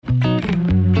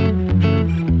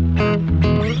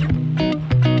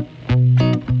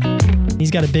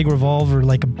he's got a big revolver,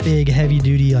 like a big heavy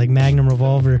duty, like Magnum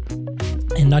revolver.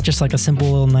 And not just like a simple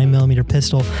little 9mm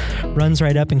pistol. Runs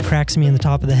right up and cracks me in the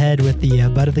top of the head with the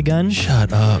butt of the gun.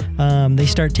 Shut up. They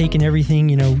start taking everything,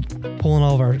 pulling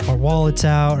all of our wallets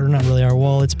out, or not really our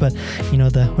wallets, but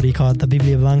what do you call it? The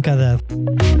Biblia Blanca.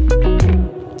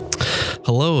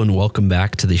 Hello and welcome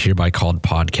back to the Hereby Called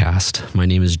podcast. My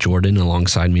name is Jordan.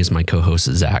 Alongside me is my co-host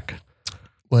Zach.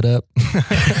 What up?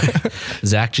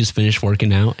 Zach just finished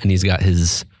working out and he's got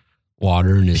his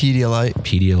water and his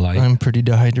Pedialyte. I'm pretty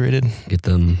dehydrated. Get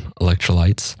them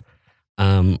electrolytes.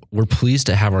 We're pleased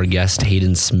to have our guest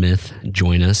Hayden Smith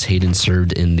join us. Hayden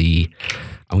served in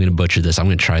I'm going to butcher this. I'm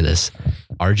going to try this.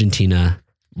 Argentina,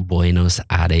 Buenos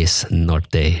Aires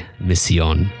Norte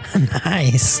Misión.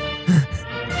 Nice.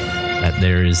 That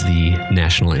there is the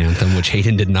national anthem, which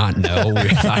Hayden did not know. We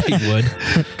thought he would.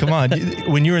 Come on.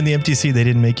 When you were in the MTC, they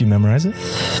didn't make you memorize it?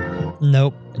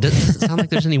 Nope. It doesn't sound like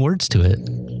there's any words to it.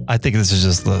 I think this is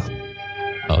just the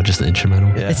instrumental.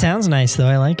 Yeah. It sounds nice though.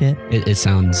 I like it. It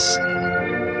sounds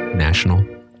national.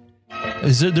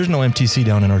 There's no MTC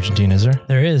down in Argentina, is there?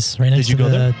 There is, right next Did you to go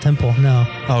the there? temple. No.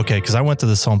 Oh, okay, because I went to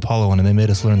the São Paulo one and they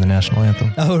made us learn the national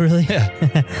anthem. Oh, really?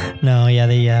 Yeah. No, yeah,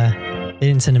 they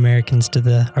didn't send Americans to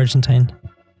the Argentine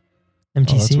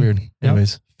MTC. Oh, that's weird.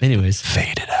 Anyways,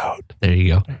 fade it out. There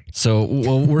you go. So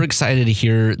we're excited to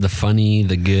hear the funny,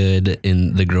 the good,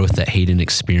 and the growth that Hayden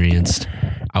experienced.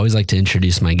 I always like to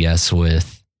introduce my guests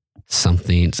with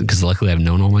something, because luckily I've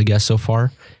known all my guests so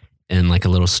far, and like a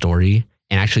little story,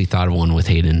 and actually thought of one with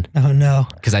Hayden. Oh, no.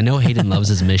 Because I know Hayden loves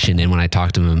his mission, and when I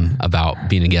talked to him about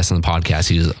being a guest on the podcast,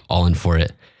 he was all in for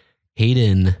it.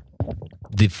 Hayden,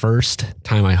 the first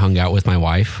time I hung out with my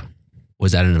wife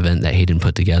was at an event that Hayden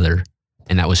put together,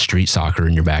 and that was street soccer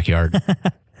in your backyard.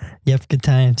 Yep, good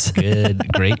times.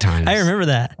 Great times. I remember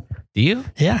that. Do you?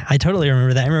 Yeah, I totally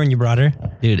remember that. I remember when you brought her.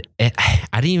 Dude,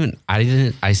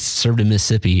 I served in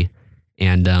Mississippi,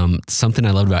 and something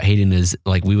I loved about Hayden is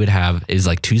like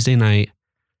like Tuesday night,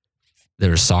 there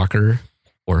was soccer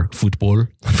or football.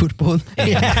 Football.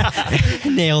 Yeah.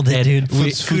 Nailed it, dude.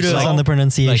 Kudos on the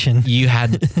prononciation. Like, you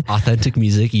had authentic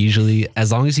music usually,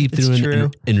 as long as you threw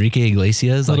in Enrique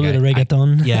Iglesias. A little bit of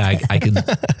reggaeton.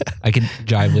 I could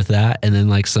jive with that. And then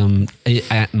like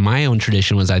my own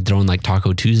tradition was I'd throw in like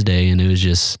Taco Tuesday, and it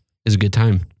was a good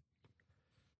time.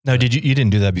 Now, you didn't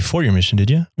do that before your mission,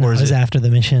 did you? Or it was after the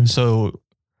mission. So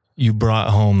you brought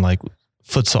home like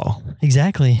futsal.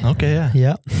 Exactly. Okay, yeah.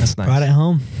 Yep. That's nice. Brought it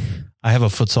home. I have a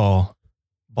futsal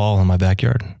ball in my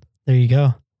backyard. There you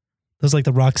go. Those are like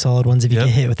the rock solid ones. If you get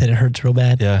hit with it, it hurts real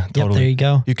bad. Yeah, totally. Yep, there you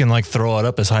go. You can like throw it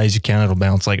up as high as you can. It'll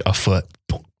bounce like a foot.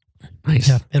 Nice.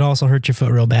 Yeah, it also hurts your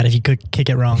foot real bad if you could kick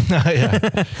it wrong.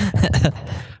 Yeah.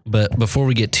 But before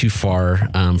we get too far,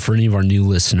 for any of our new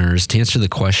listeners, to answer the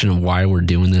question of why we're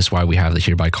doing this, why we have the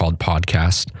Hereby Called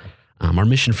podcast, our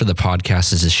mission for the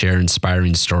podcast is to share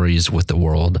inspiring stories with the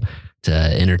world, to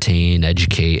entertain,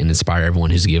 educate, and inspire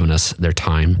everyone who's given us their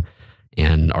time.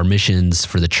 And our missions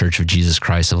for the Church of Jesus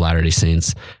Christ of Latter-day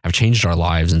Saints have changed our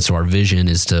lives. And so our vision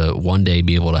is to one day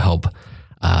be able to help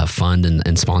fund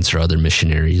and sponsor other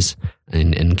missionaries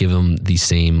and give them the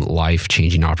same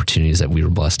life-changing opportunities that we were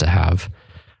blessed to have.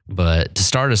 But to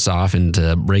start us off and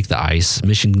to break the ice,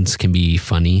 missions can be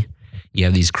funny. You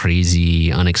have these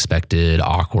crazy, unexpected,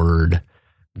 awkward,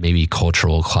 maybe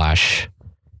cultural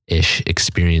clash-ish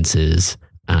experiences.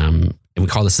 And we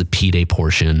call this the P-Day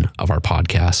portion of our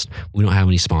podcast. We don't have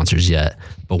any sponsors yet,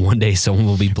 but one day someone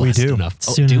will be blessed enough.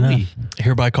 Soon enough. We?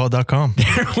 Herbycalled.com.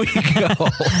 There we go.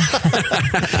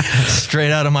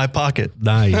 Straight out of my pocket.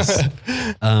 Nice.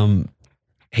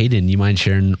 Hayden, you mind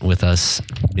sharing with us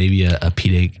maybe a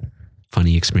P-Day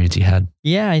funny experience you had?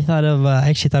 Yeah, I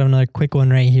actually thought of another quick one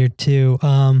right here too.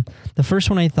 The first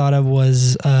one I thought of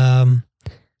was,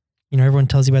 everyone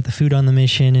tells you about the food on the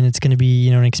mission, and it's going to be,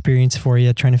 an experience for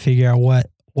you, trying to figure out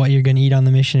what you're going to eat on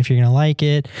the mission, if you're going to like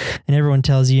it. And everyone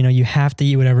tells you, you have to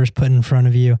eat whatever's put in front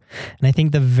of you. And I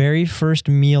think the very first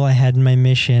meal I had in my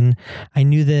mission, I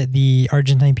knew that the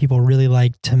Argentine people really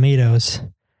liked tomatoes.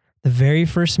 The very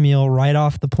first meal right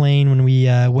off the plane when we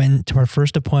went to our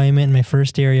first appointment, my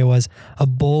first area was a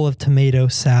bowl of tomato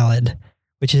salad,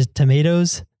 which is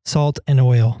tomatoes, salt, and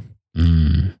oil.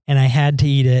 And I had to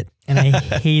eat it. And I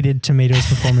hated tomatoes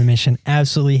before my mission.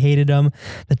 Absolutely hated them.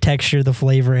 The texture, the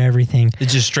flavor, everything.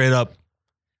 It's just straight up.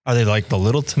 Are they like the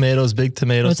little tomatoes, big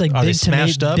tomatoes? No, it's like Are they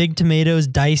smashed up? Big tomatoes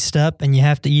diced up, and you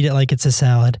have to eat it like it's a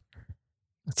salad.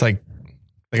 It's like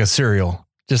a cereal.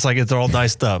 Just like it's all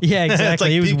diced up. Yeah,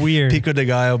 exactly. It's it was weird. Pico de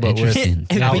gallo, but with Interesting.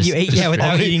 But you ate,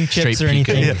 without eating chips or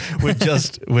pico. anything.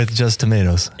 with just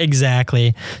tomatoes.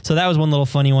 Exactly. So that was one little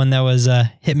funny one that was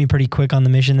hit me pretty quick on the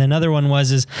mission. The another one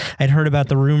is I'd heard about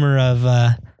the rumor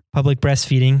of public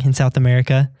breastfeeding in South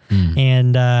America.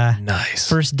 And Nice.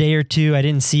 first day or two, I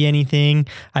didn't see anything.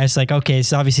 I was like, okay,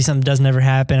 so obviously something doesn't ever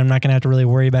happen. I'm not going to have to really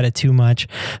worry about it too much.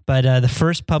 But the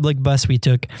first public bus we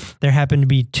took, there happened to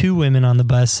be 2 women on the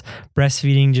bus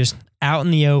breastfeeding just out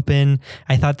in the open.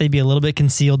 I thought they'd be a little bit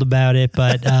concealed about it,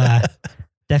 but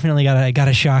definitely got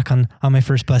a shock on my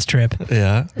first bus trip.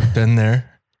 Yeah, been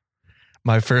there.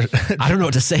 My first. I don't know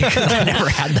what to say because I never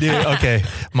had that. Dude, okay,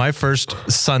 my first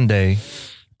Sunday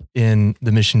in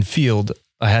the mission field,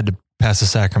 I had to pass the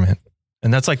sacrament,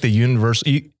 and that's like the universal.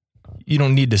 You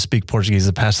don't need to speak Portuguese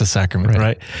to pass the sacrament,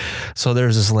 right? So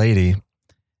there's this lady,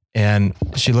 and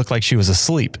she looked like she was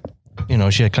asleep. You know,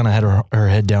 she had kind of had her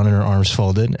head down and her arms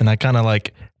folded, and I kind of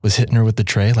like was hitting her with the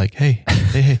tray, like, hey,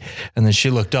 and then she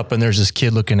looked up, and there's this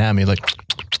kid looking at me, like,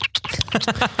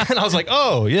 and I was like,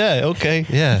 oh yeah, okay,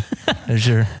 yeah, there's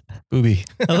your booby.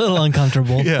 A little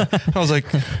uncomfortable. Yeah, I was like,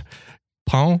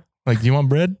 pão? Like, do you want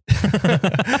bread?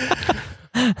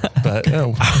 But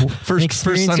first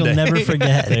experience Sunday. you'll never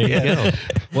forget. There you go.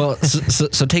 Well,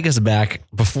 so take us back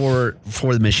before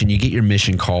the mission. You get your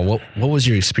mission call. What was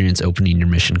your experience opening your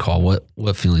mission call?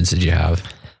 What feelings did you have?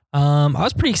 I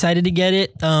was pretty excited to get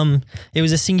it. It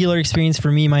was a singular experience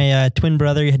for me. My twin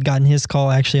brother had gotten his call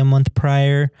actually a month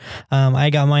prior. I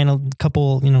got mine a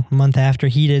couple, month after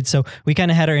he did. So we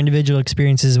kind of had our individual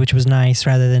experiences, which was nice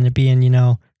rather than it being,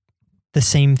 the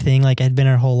same thing like had been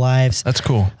our whole lives. That's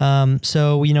cool.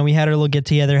 So, we had our little get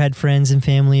together, had friends and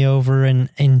family over,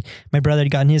 and my brother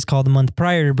had gotten his call the month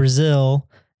prior to Brazil,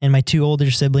 and my 2 older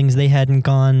siblings, they hadn't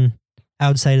gone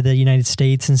outside of the United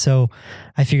States. And so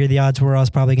I figured the odds were I was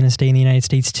probably going to stay in the United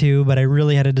States too, but I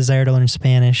really had a desire to learn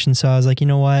Spanish. And so I was like, you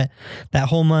know what, that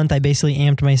whole month I basically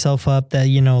amped myself up that,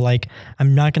 like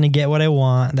I'm not going to get what I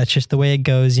want. That's just the way it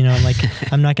goes. I'm like,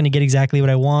 I'm not going to get exactly what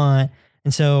I want.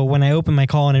 And so when I opened my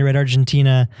call and I read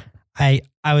Argentina, I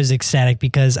was ecstatic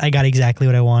because I got exactly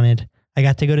what I wanted. I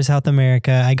got to go to South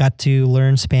America. I got to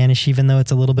learn Spanish, even though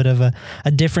it's a little bit of a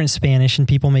different Spanish and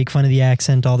people make fun of the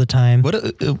accent all the time.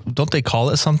 What don't they call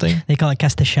it something? They call it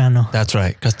Castellano. That's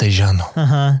right,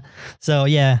 Castellano. So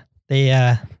yeah,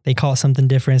 they call it something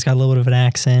different. It's got a little bit of an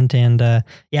accent, and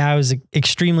I was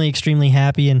extremely, extremely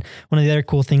happy. And one of the other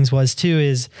cool things was too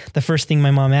is the first thing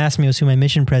my mom asked me was who my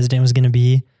mission president was going to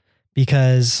be,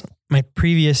 because my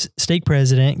previous stake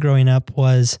president growing up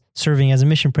was serving as a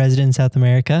mission president in South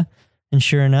America. And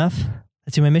sure enough,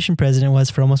 that's who my mission president was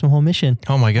for almost my whole mission.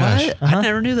 Oh my gosh. What? I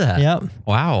never knew that. Yep.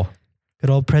 Wow. Good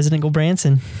old President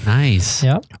Gilbranson. Nice.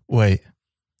 Yep. Wait.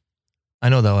 I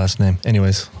know that last name.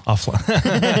 Anyways, offline.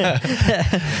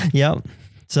 Yep.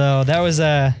 So that was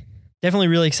definitely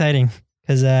really exciting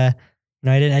because I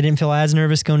didn't feel as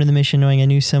nervous going to the mission knowing I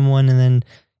knew someone, and then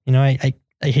I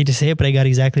hate to say it, but I got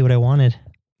exactly what I wanted.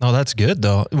 Oh, that's good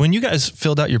though. When you guys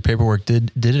filled out your paperwork,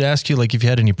 did it ask you like if you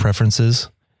had any preferences?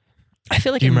 I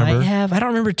feel like it might have. I don't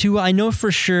remember too well. I know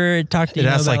for sure it talked to it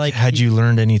asked about like had you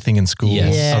learned anything in school?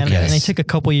 Yes. Yeah, Okay. and I took a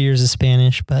couple years of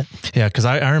Spanish, but Yeah, because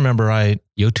I remember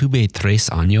Yo tuve 3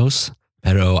 años,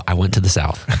 pero I went to the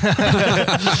South.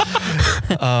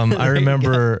 I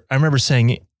remember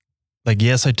saying like,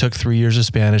 yes, I took 3 years of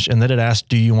Spanish, and then it asked,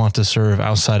 do you want to serve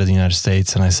outside of the United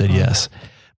States? And I said yes.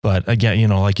 But again,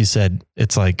 like you said,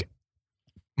 it's like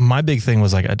my big thing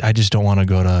was like I just don't want to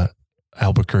go to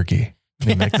Albuquerque. I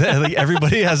mean, like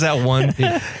everybody has that one.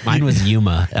 Mine was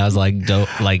Yuma. I was like,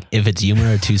 if it's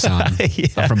Yuma or Tucson, Yeah.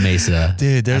 I'm from Mesa.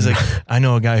 Dude, I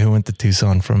know a guy who went to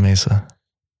Tucson from Mesa,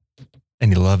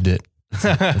 and he loved it.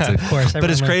 of course.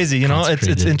 But it's crazy,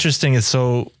 it's interesting. It's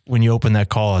so when you open that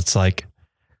call, it's like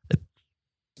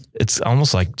it's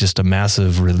almost like just a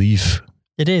massive relief.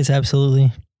 It is,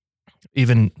 absolutely.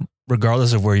 Even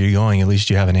regardless of where you're going, at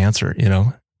least you have an answer,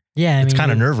 Yeah, it's kind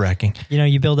of nerve wracking.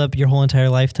 You build up your whole entire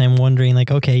lifetime wondering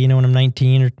like, okay, when I'm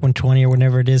 19 or when 20 or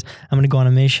whatever it is, I'm going to go on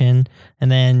a mission.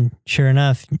 And then sure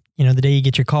enough, the day you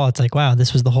get your call, it's like, wow,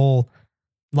 this was the whole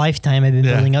lifetime I've been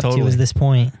building up to is this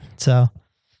point. So.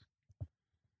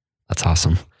 That's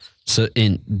awesome. So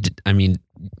I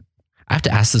have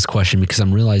to ask this question because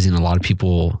I'm realizing a lot of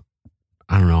people,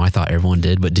 I don't know, I thought everyone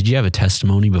did, but did you have a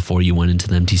testimony before you went into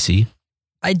the MTC?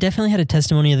 I definitely had a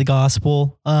testimony of the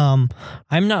gospel. I'm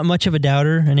not much of a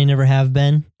doubter, and I never have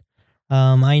been.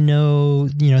 I know,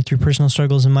 through personal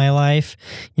struggles in my life,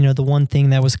 the one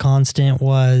thing that was constant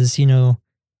was, the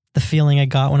feeling I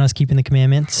got when I was keeping the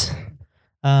commandments.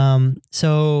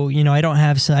 So, I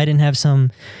didn't have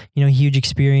some, huge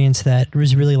experience that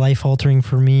was really life altering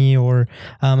for me, or,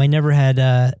 I never had,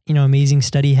 amazing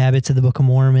study habits of the Book of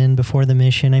Mormon before the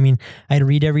mission. I mean, I'd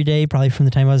read every day, probably from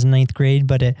the time I was in 9th grade,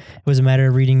 but it was a matter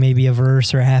of reading maybe a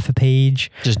verse or a half a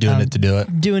page. Just doing it to do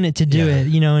it. Doing it to do it,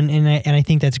 and I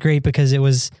think that's great because it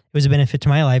was a benefit to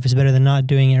my life. It's better than not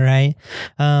doing it, right?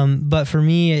 But for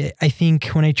me, I think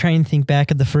when I try and think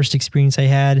back at the first experience I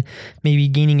had, maybe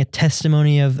gaining a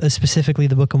testimony of specifically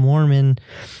the Book of Mormon,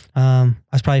 I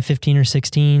was probably 15 or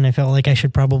 16. I felt like I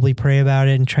should probably pray about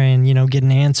it and try and, get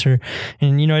an answer.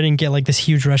 And, I didn't get like this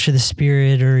huge rush of the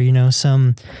Spirit or,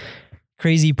 some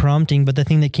crazy prompting. But the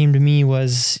thing that came to me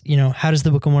was, how does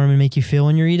the Book of Mormon make you feel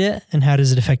when you read it? And how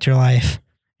does it affect your life?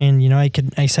 And,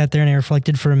 I sat there and I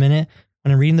reflected for a minute.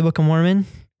 When I'm reading the Book of Mormon,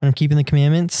 when I'm keeping the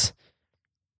commandments,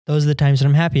 those are the times that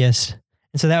I'm happiest.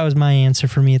 And so that was my answer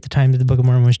for me at the time that the Book of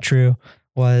Mormon was true,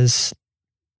 was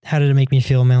how did it make me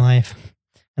feel in my life?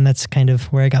 And that's kind of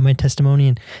where I got my testimony,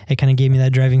 and it kind of gave me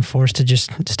that driving force to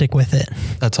just stick with it.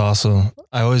 That's awesome.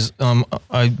 I always,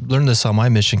 I learned this on my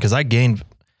mission because I gained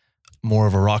more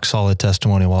of a rock solid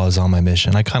testimony while I was on my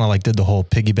mission. I kind of like did the whole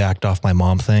piggybacked off my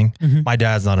mom thing. Mm-hmm. My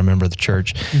dad's not a member of the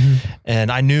church,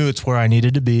 and I knew it's where I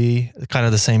needed to be. Kind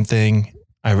of the same thing.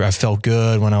 I felt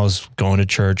good when I was going to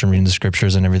church and reading the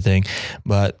scriptures and everything,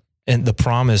 and the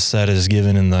promise that is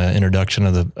given in the introduction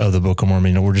of the Book of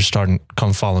Mormon, we're just starting,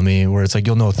 come follow me, where it's like,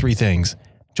 you'll know 3 things.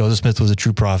 Joseph Smith was a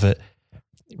true prophet.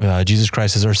 Jesus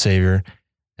Christ is our Savior.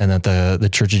 And that the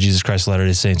Church of Jesus Christ of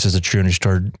Latter-day Saints is a true and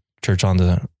restored church on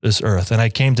this earth. And I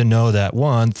came to know that,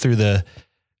 one, through the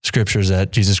scriptures,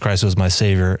 that Jesus Christ was my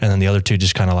Savior. And then the other 2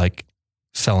 just kind of like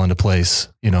fell into place.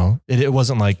 It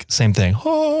wasn't like same thing.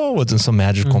 Oh, it wasn't some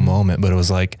magical moment, but it was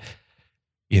like,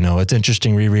 it's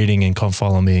interesting rereading and Come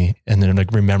Follow Me. And then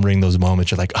like remembering those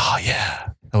moments, you're like, oh yeah,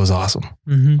 that was awesome.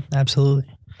 Mm-hmm, absolutely.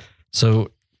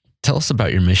 So tell us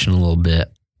about your mission a little bit.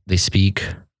 They speak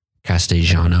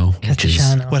Castellano.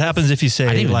 What happens if you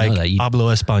say like,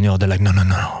 hablo español? They're like, no,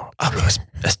 hablo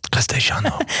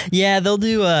castellano. Yeah, they'll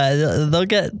do,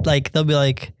 they'll be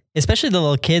like, especially the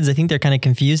little kids, I think they're kind of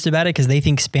confused about it because they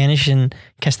think Spanish and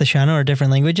Castellano are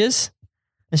different languages.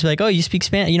 It's like, oh, you speak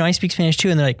Spanish? I speak Spanish too.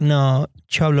 And they're like, no,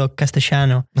 yo hablo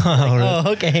castellano. Like,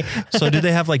 oh, okay. So do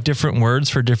they have like different words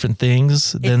for different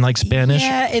things than like Spanish?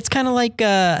 Yeah, it's kind of like,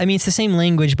 it's the same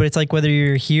language, but it's like whether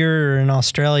you're here or in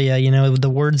Australia, the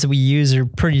words that we use are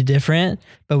pretty different,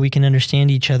 but we can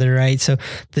understand each other, right? So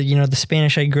the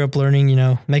Spanish I grew up learning,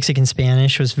 Mexican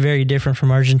Spanish was very different from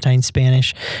Argentine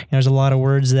Spanish. There's a lot of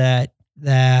words that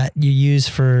you use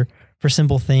for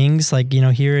simple things, like,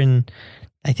 here in,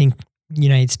 I think,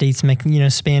 United States,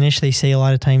 Spanish, they say a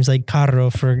lot of times like carro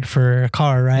for a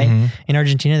car, right? Mm-hmm. In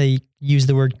Argentina, they use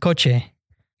the word coche.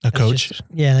 A coach?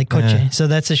 Like coche. Yeah. So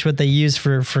that's just what they use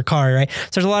for car, right? So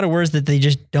there's a lot of words that they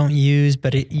just don't use,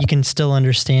 but you can still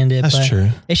understand it. That's true.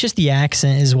 It's just the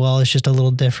accent as well. It's just a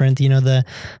little different. The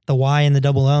Y and the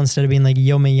double L, instead of being like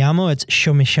yo me llamo, it's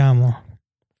yo me llamo.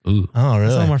 Ooh. Oh, really?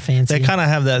 It's a little more fancy. They kind of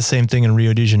have that same thing in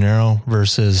Rio de Janeiro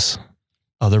versus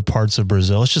other parts of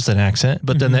Brazil. It's just an accent.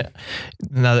 But then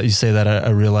now that you say that,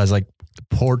 I realize like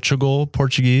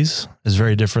Portuguese is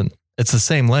very different. It's the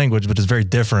same language, but it's very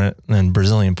different than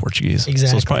Brazilian Portuguese. Exactly.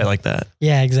 So it's probably like that.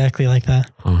 Yeah, exactly like that.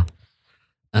 Huh.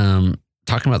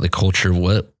 Talking about the culture,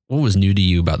 what was new to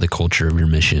you about the culture of your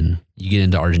mission? You get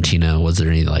into Argentina. Was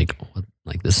there any like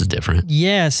this is different?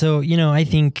 Yeah. So, I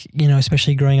think,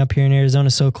 especially growing up here in Arizona,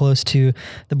 so close to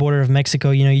the border of Mexico,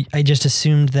 I just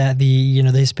assumed that the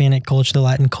Hispanic culture, the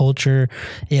Latin culture,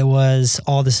 it was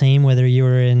all the same, whether you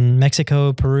were in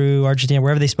Mexico, Peru, Argentina,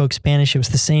 wherever they spoke Spanish, it was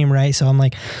the same, right? So I'm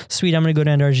like, sweet, I'm going to go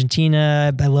down to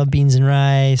Argentina. I love beans and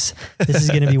rice. This is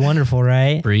going to be wonderful,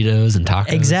 right? Burritos and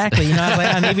tacos. Exactly. Maybe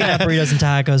not burritos and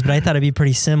tacos, but I thought it'd be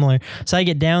pretty similar. So I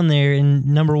get down there, and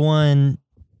number one,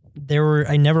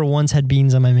 I never once had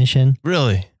beans on my mission.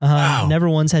 Really? Wow. Never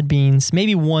once had beans.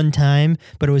 Maybe one time,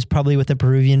 but it was probably with a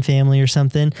Peruvian family or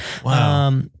something.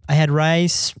 Wow. I had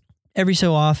rice every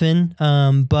so often,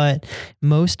 but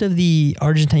most of the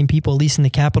Argentine people, at least in the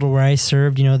capital where I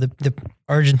served, the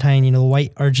Argentine, the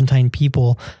white Argentine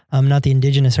people, not the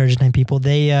indigenous Argentine people,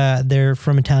 they're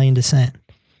from Italian descent.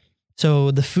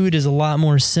 So the food is a lot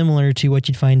more similar to what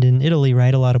you'd find in Italy,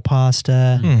 right? A lot of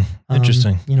pasta.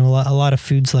 Interesting. A lot of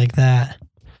foods like that.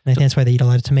 And I think that's why they eat a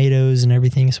lot of tomatoes and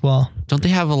everything as well. Don't they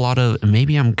have a lot of,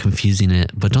 maybe I'm confusing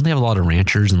it, but don't they have a lot of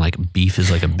ranchers and like beef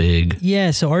is like a big... Yeah,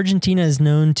 so Argentina is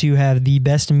known to have the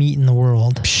best meat in the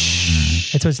world.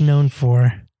 That's what it's known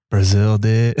for. Brazil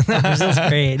did. Brazil's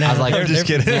great. No, I was like, they're- I'm just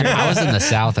they're- kidding. I was in the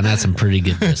South and had some pretty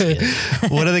good biscuit.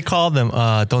 What do they call them?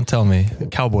 Don't tell me.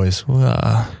 Cowboys.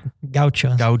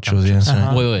 Gaucho. Gauchos. Yes.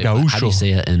 Uh-huh. Wait. How do Gaucho. you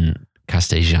say it in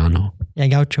Castellano? Yeah,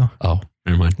 gaucho. Oh,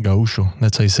 never mind. Gaucho.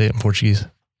 That's how you say it in Portuguese.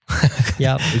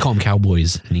 Yep. We call them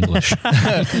cowboys in English.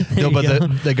 No, but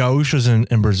the Gauchos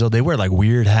in Brazil, they wear like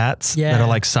weird hats Yeah. that are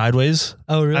like sideways.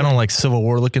 Oh, really? I don't like Civil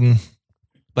War looking,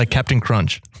 like Captain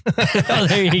Crunch. Oh,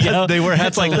 there you go. They wear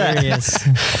hats like Hilarious.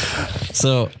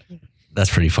 So that's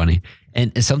pretty funny.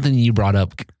 And it's something you brought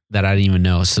up that I didn't even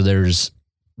know. So there's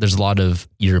a lot of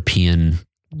European.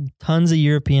 Tons of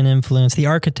European influence. The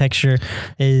architecture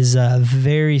is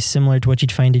very similar to what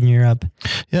you'd find in Europe.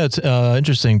 Yeah, it's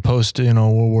interesting. Post, World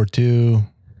War II.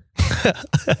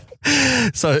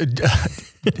 So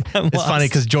it's funny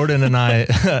because Jordan and I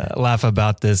laugh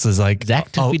about this. Is like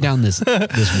Zach took me down this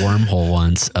wormhole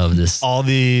once of this. all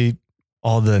the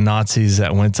Nazis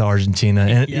that went to Argentina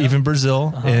and Yep. even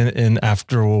Brazil and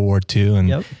after World War II and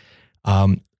Yep.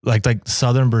 like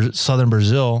southern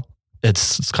Brazil.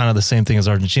 It's kind of the same thing as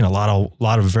Argentina. A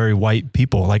lot of very white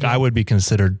people. Like I would be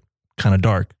considered kind of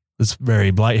dark. It's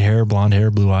very light hair, blonde hair,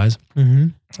 blue eyes. Mm-hmm.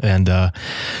 And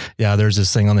there's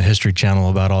this thing on the History Channel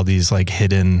about all these like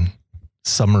hidden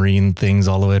submarine things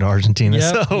all the way to Argentina.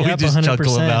 Yep, So we yep, just 100%.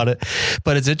 chuckle about it.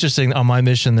 But it's interesting. On my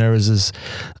mission, there was this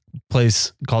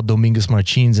place called Dominguez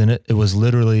Martins, and it was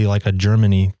literally like a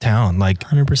Germany town. Like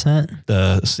 100%.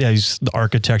 the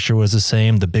architecture was the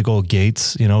same. The big old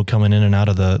gates, coming in and out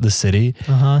of the city.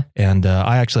 Uh-huh. And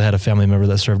I actually had a family member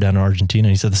that served down in Argentina.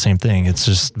 And he said the same thing. It's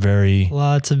just a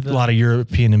lot of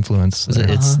European influence.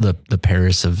 It's the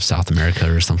Paris of South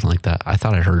America or something like that. I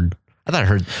thought I heard. I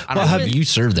don't know. You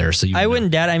served there, so I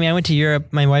wouldn't doubt it. I mean, I went to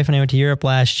Europe. My wife and I went to Europe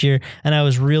last year, and I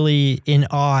was really in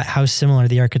awe at how similar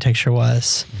the architecture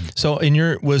was. So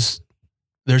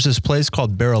there's this place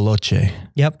called Bariloche.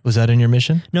 Yep. Was that in your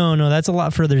mission? No, that's a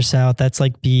lot further south. That's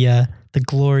like the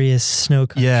glorious snow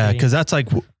country. Yeah, because that's like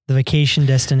the vacation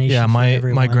destination. yeah. for My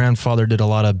everyone. grandfather did a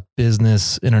lot of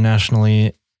business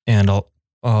internationally, and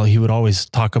he would always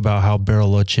talk about how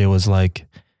Bariloche was like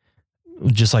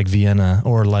just like Vienna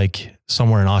or like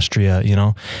somewhere in Austria,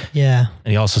 Yeah.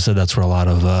 And he also said that's where a lot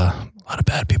of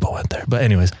bad people went there. But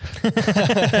anyways,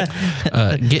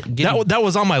 that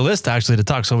was on my list actually to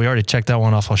talk. So we already checked that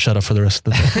one off. I'll shut up for the rest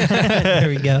of the day. There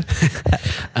we go.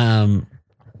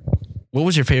 What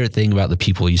was your favorite thing about the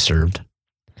people you served?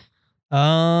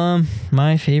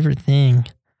 My favorite thing.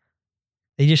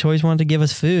 They just always wanted to give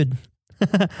us food.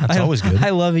 That's always good.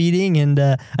 I love eating, and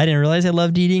I didn't realize I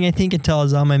loved eating, I think, until I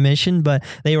was on my mission, but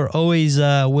they were always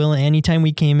willing. Anytime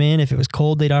we came in, if it was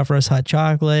cold, they'd offer us hot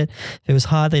chocolate. If it was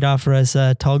hot, they'd offer us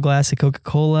a tall glass of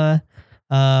Coca-Cola.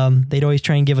 They'd always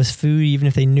try and give us food, even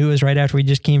if they knew it was right after we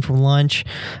just came from lunch.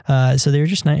 So they were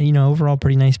just, overall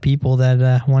pretty nice people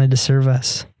that wanted to serve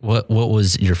us. What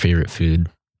was your favorite food?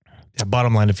 Yeah,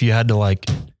 bottom line, if you had to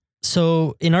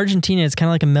So in Argentina, it's kind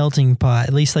of like a melting pot,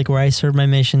 at least like where I served my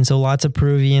mission. So lots of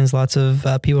Peruvians, lots of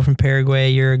people from Paraguay,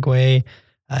 Uruguay,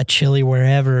 Chile,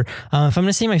 wherever. If I'm going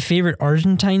to say my favorite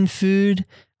Argentine food,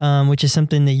 which is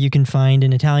something that you can find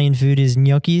in Italian food, is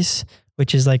gnocchis,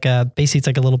 which is like basically it's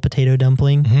like a little potato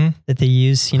dumpling that they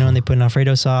use, and they put an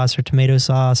Alfredo sauce or tomato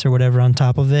sauce or whatever on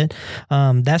top of it.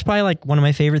 That's probably like one of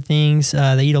my favorite things.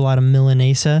 They eat a lot of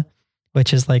milanesa,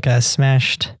 which is like a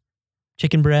smashed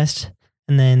chicken breast.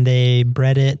 And then they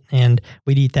bread it, and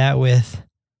we'd eat that with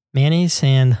mayonnaise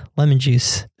and lemon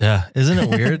juice. Yeah, isn't it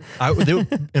weird?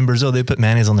 In Brazil, they put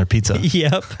mayonnaise on their pizza.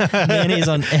 Yep, mayonnaise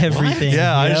on everything.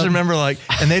 Yeah, I Yep. just remember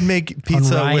and they'd make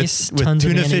pizza rice, with tons of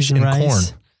tuna mayonnaise fish and and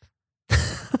rice. corn.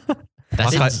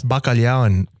 That's Bacalhau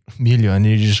and milho, and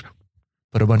you just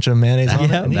put a bunch of mayonnaise on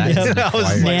Yep, it. yep. And I was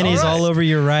like, Mayonnaise all right. all over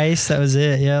your rice. That was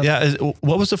it. Yep. Yeah.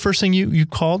 What was the first thing you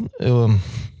called?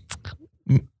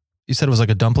 You said it was like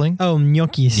a dumpling? Oh,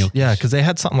 gnocchis. Yeah, because they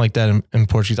had something like that in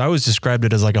Portuguese. I always described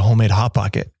it as like a homemade Hot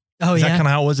Pocket. Oh, Is yeah. that kind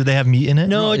of how it was? Did they have meat in it?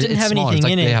 No, it didn't it's have smaller. anything It's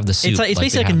like in they it. have the soup, It's like basically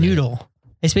they like a have the- noodle.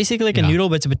 It's basically like a Yeah. noodle,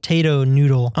 but it's a potato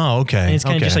noodle. Oh, okay. And it's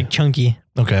kind of just like chunky.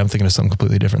 Okay, I'm thinking of something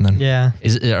completely different then. Yeah.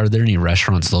 Are there any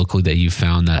restaurants locally that you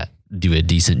found that do a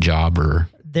decent job or?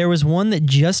 There was one that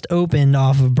just opened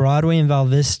off of Broadway in Val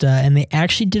Vista, and they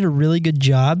actually did a really good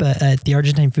job at the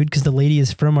Argentine food because the lady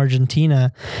is from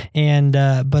Argentina. And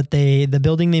but the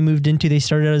building they moved into, they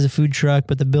started out as a food truck,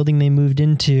 but the building they moved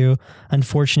into,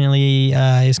 unfortunately,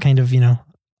 is kind of a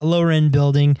lower end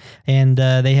building, and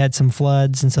they had some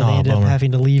floods, and so they ended up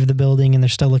having to leave the building, and they're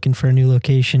still looking for a new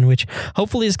location, which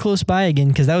hopefully is close by again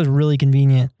because that was really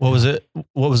convenient. What was it?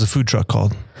 What was the food truck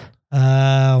called?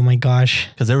 Oh my gosh.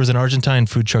 Because there was an Argentine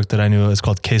food truck that I knew. It's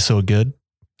called Queso Good.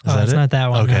 It's not that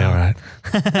one. Okay, no. all right.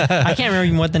 I can't remember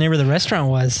even what the name of the restaurant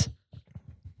was.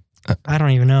 I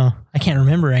don't even know. I can't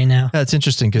remember right now. That's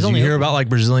interesting because you hear about like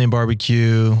Brazilian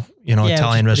barbecue,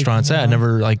 Italian restaurants. Cool. I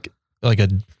never like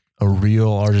a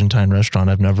real Argentine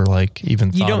restaurant. I've never like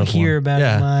even thought of You don't hear about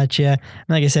it much. Yeah. And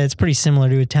like I said, it's pretty similar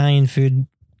to Italian food,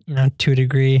 to a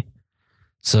degree.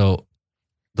 So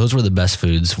those were the best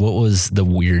foods. What was the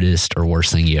weirdest or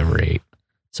worst thing you ever ate?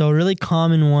 So a really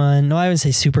common one, no, I wouldn't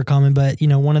say super common, but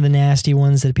one of the nasty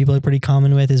ones that people are pretty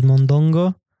common with is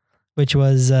mondongo, which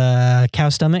was cow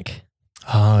stomach.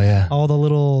 Oh yeah. All the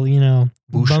little,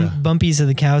 bumpies of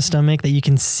the cow stomach that you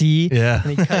can see. Yeah.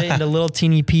 And they cut it into little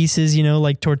teeny pieces,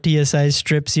 like tortilla sized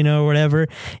strips, or whatever.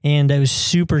 And it was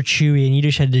super chewy and you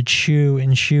just had to chew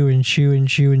and chew and chew and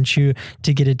chew and chew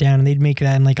to get it down. And they'd make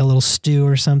that in like a little stew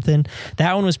or something.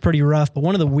 That one was pretty rough. But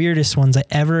one of the weirdest ones I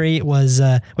ever ate was,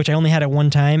 which I only had at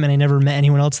one time and I never met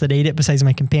anyone else that ate it besides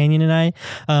my companion and I.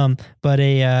 But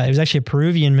it was actually a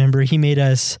Peruvian member. He made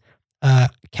us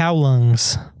cow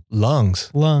lungs. Lungs.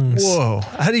 Whoa.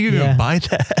 How do you even buy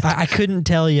that? I couldn't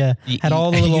tell you. Had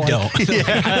all the little... You don't.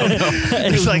 I don't know.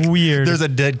 It's like weird. There's a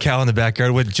dead cow in the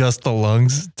backyard with just the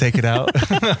lungs. Take it out.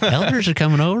 Elders are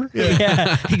coming over.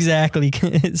 Yeah, exactly.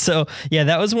 So,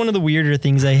 that was one of the weirder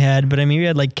things I had. But I mean, we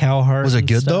had like cow heart. Was it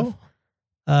good though?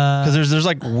 Because there's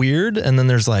like weird and then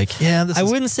there's like, I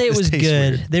wouldn't say it was good.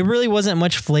 Weird. There really wasn't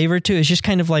much flavor to it. It's just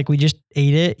kind of like we just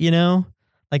ate it,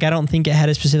 Like, I don't think it had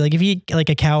a specific, like if you eat like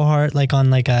a cow heart, like on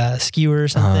like a skewer or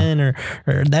something,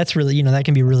 or that's really, that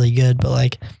can be really good. But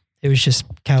like, it was just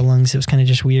cow lungs. It was kind of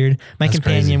just weird. My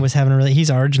companion was having he's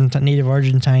native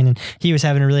Argentine, and he was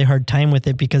having a really hard time with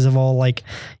it because of all like,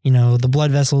 the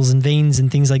blood vessels and veins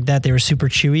and things like that. They were super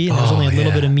chewy and there was only a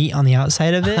little bit of meat on the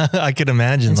outside of it. I could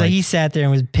imagine. And so he sat there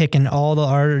and was picking all the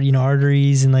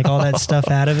arteries and like all that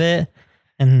stuff out of it.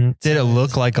 And did it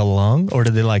look like a lung or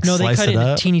did they like slice it up? No, they cut it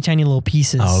into teeny tiny little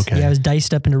pieces. Oh, okay. Yeah, it was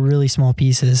diced up into really small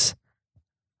pieces.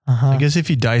 I guess if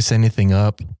you dice anything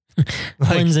up,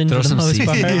 blends in for the most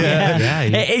part.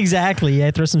 Yeah, exactly. Yeah,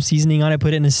 throw some seasoning on it,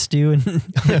 put it in a stew, and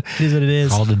it is what it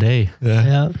is. All day.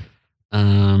 Yeah.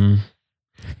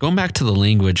 Going back to the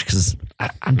language, because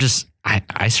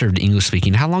I served English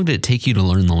speaking. How long did it take you to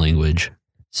learn the language?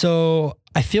 So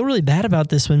I feel really bad about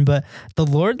this one, but the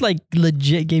Lord like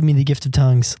legit gave me the gift of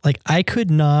tongues. Like I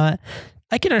can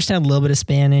understand a little bit of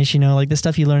Spanish, like the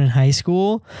stuff you learn in high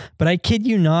school, but I kid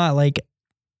you not, like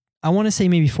I want to say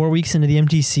maybe 4 weeks into the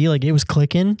MTC, like it was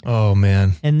clicking. Oh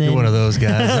man. And then, you're one of those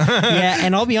guys. Yeah.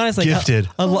 And I'll be honest, like gifted.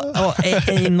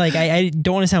 And like, I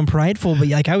don't want to sound prideful, but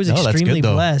like I was extremely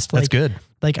blessed. That's good.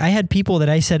 Like I had people that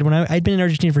I said when I'd been in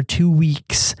Argentina for 2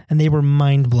 weeks and they were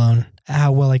mind blown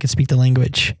how well I could speak the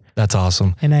language. That's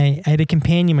awesome. And I had a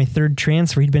companion, my third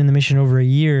transfer. He'd been in the mission over a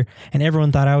year and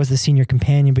everyone thought I was the senior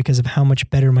companion because of how much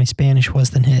better my Spanish was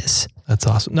than his. That's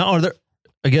awesome. Now,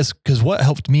 because what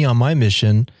helped me on my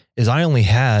mission is I only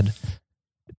had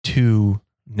 2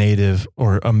 native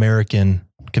or American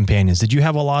companions. Did you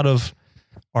have a lot of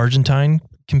Argentine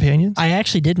companions? I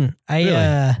actually didn't.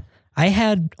 Really? I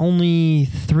had only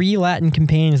 3 Latin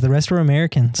companions. The rest were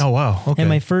Americans. Oh, wow. Okay. And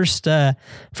my first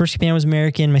companion was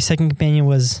American. My second companion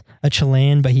was a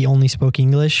Chilean, but he only spoke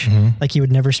English. Mm-hmm. Like he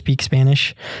would never speak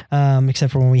Spanish,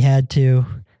 except for when we had to.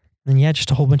 And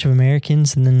just a whole bunch of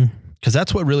Americans. And then, because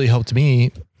that's what really helped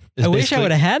me. I wish I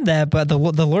would have had that, but the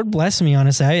Lord blessed me,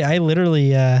 honestly. I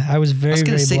literally, I was very,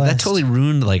 very blessed. That totally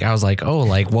ruined, like, I was like, oh,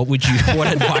 like, what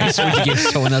advice would you give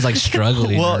someone that's like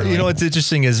struggling? Well, you know, what's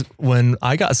interesting is when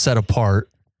I got set apart,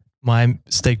 my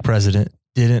stake president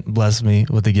didn't bless me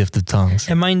with the gift of tongues.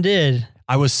 And mine did.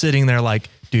 I was sitting there like,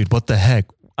 dude, what the heck?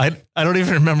 I don't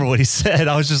even remember what he said.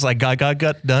 I was just like, God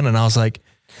got done. And I was like,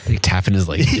 tapping his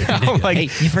leg. Yeah, I'm like, hey,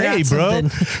 you forgot bro.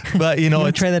 But you know,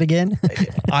 try that again.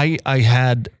 I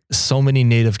had so many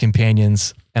native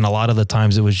companions, and a lot of the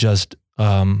times it was just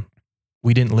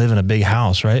we didn't live in a big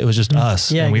house, right? It was just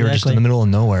us, and we were just in the middle of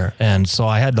nowhere, and so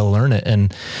I had to learn it,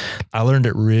 and I learned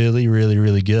it really, really,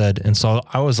 really good. And so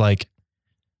I was like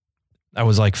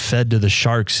fed to the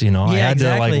sharks, you know. I had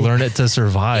to like learn it to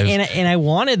survive, and I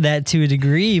wanted that to a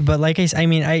degree, but like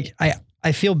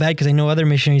I feel bad because I know other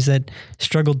missionaries that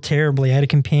struggled terribly. I had a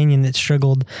companion that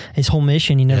struggled his whole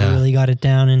mission. He never really got it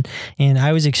down. And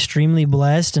I was extremely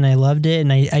blessed and I loved it.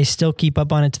 And I still keep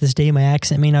up on it to this day. My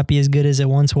accent may not be as good as it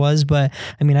once was, but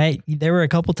I mean, there were a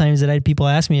couple times that I had people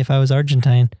ask me if I was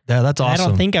Argentine. Yeah, that's awesome. I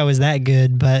don't think I was that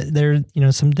good, but there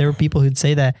were people who'd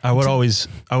say that. I would always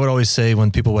say when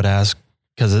people would ask,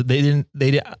 because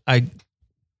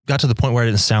got to the point where I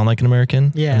didn't sound like an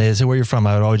American. Yeah. And they say, where you're from?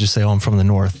 I would always just say, oh, I'm from the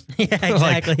north. Yeah,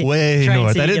 exactly. Like way Try and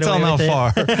north. see I you didn't get tell them away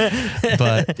how far. with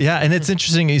But yeah, and it's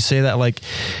interesting you say that, like,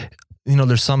 you know,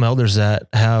 there's some elders that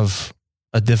have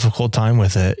a difficult time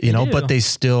with it, you know, do. but they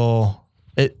still,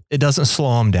 it doesn't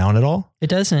slow them down at all. It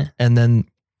doesn't. And then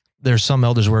there's some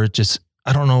elders where it just,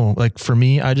 I don't know, like for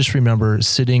me, I just remember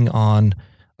sitting on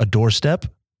a doorstep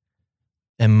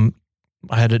and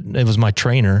it was my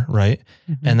trainer, right?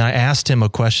 Mm-hmm. And I asked him a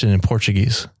question in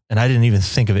Portuguese and I didn't even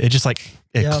think of it. It just like,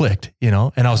 it clicked, you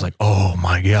know? And I was like, oh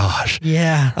my gosh.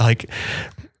 Yeah. Like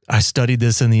I studied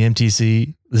this in the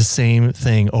MTC, the same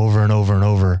thing over and over and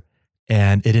over,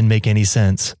 and it didn't make any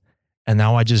sense. And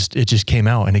now it just came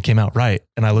out and it came out right.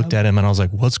 And I looked at him and I was like,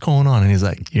 what's going on? And he's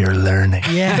like, you're learning.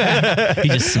 Yeah. He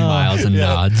just smiles and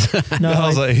nods.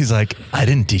 No, he's like, I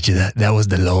didn't teach you that. That was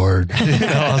the Lord.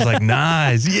 I was like,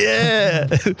 nice. Yeah.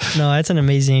 No, that's an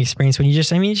amazing experience when you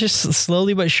just, I mean, just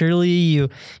slowly but surely you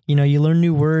learn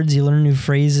new words, you learn new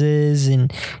phrases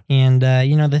and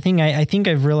you know, the thing I think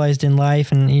I've realized in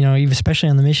life and, you know, especially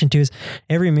on the mission too, is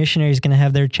every missionary is going to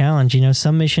have their challenge. You know,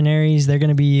 some missionaries, they're going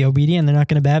to be obedient. They're not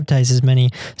going to baptize as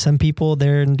many. Some people,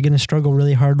 they're going to struggle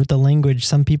really hard with the language.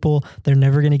 Some people, they're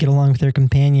never going to get along with their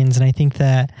companions. And I think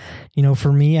that, you know,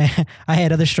 for me, I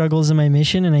had other struggles in my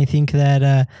mission. And I think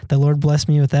that the Lord blessed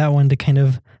me with that one to kind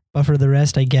of buffer the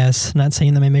rest, I guess. Not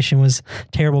saying that my mission was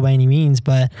terrible by any means,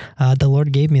 but the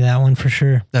Lord gave me that one for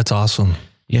sure. That's awesome.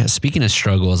 Yeah. Speaking of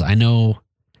struggles, I know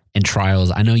and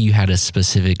trials, I know you had a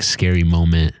specific scary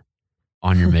moment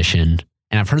on your mission.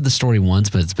 And I've heard the story once,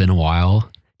 but it's been a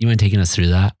while. You mind taking us through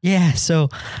that? Yeah. So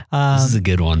this is a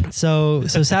good one. So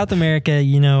South America,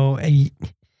 you know,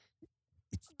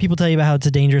 people tell you about how it's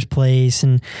a dangerous place,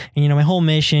 and you know, my whole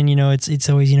mission, you know, it's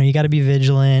always, you know, you got to be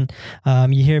vigilant.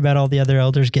 You hear about all the other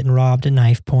elders getting robbed at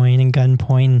knife point and gun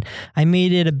point. And I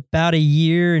made it about 1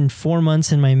 year and 4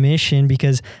 months in my mission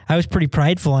because I was pretty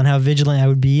prideful on how vigilant I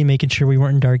would be, making sure we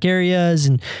weren't in dark areas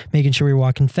and making sure we were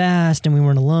walking fast and we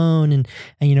weren't alone. And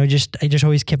you know, I just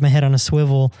always kept my head on a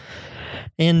swivel.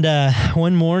 And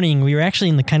one morning we were actually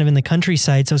in the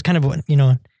countryside. So it was kind of, you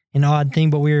know, an odd thing,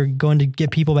 but we were going to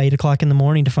get people by 8 o'clock in the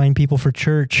morning to find people for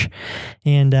church.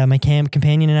 And my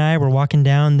companion and I were walking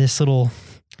down this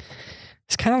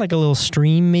it's kind of like a little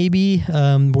stream maybe,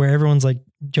 where everyone's like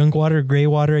junk water, gray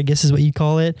water, I guess is what you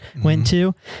call it, went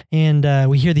to. And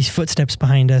we hear these footsteps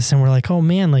behind us and we're like, oh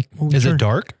man, like. Is it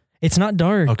dark? It's not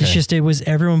dark. Okay. It's just,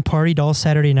 everyone partied all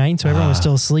Saturday night. So everyone was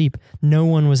still asleep. No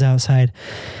one was outside.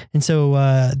 And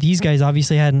so these guys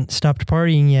obviously hadn't stopped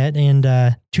partying yet.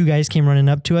 And 2 guys came running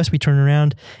up to us. We turned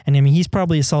around and I mean, he's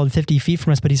probably a solid 50 feet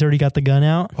from us, but he's already got the gun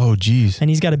out. Oh, geez.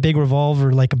 And he's got a big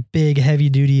revolver, like a big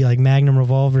heavy duty, like Magnum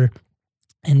revolver.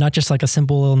 And not just like a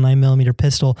simple little 9mm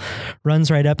pistol. Runs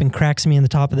right up and cracks me in the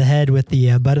top of the head with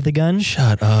the butt of the gun.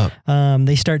 Shut up.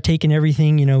 They start taking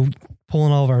everything, you know,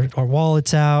 pulling all of our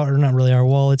wallets out, or not really our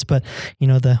wallets, but you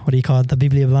know, what do you call it? The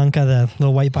Biblia Blanca, the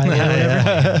little white Bible or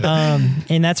whatever.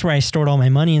 And that's where I stored all my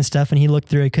money and stuff. And he looked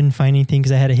through, I couldn't find anything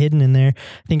because I had it hidden in there.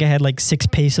 I think I had like 6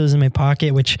 pesos in my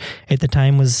pocket, which at the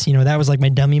time was, you know, that was like my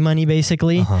dummy money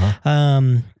basically.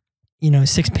 You know,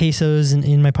 6 pesos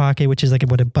in my pocket, which is like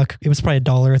 $1. It was probably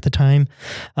 $1 at the time.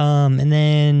 And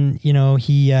then, you know,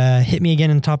 he hit me again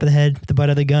in the top of the head with the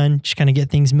butt of the gun, just kind of get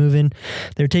things moving.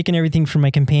 They were taking everything from my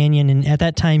companion. And at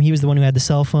that time, he was the one who had the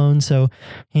cell phone. So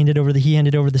he handed over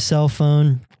the cell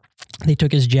phone. They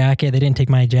took his jacket. They didn't take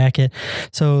my jacket.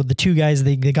 So the 2 guys,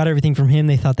 they got everything from him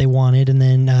they thought they wanted. And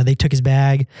then they took his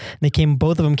bag.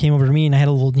 Both of them came over to me, and I had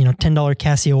a little, you know, $10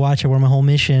 Casio watch. I wore my whole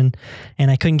mission, and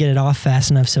I couldn't get it off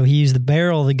fast enough. So he used the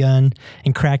barrel of the gun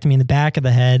and cracked me in the back of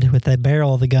the head with the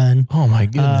barrel of the gun. Oh my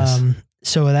goodness.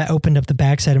 So that opened up the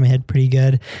backside of my head pretty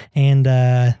good. And,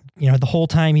 you know, the whole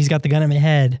time he's got the gun at my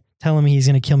head telling me he's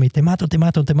going to kill me. Te mato, te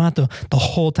mato, te mato. The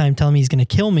whole time telling me he's going to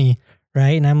kill me.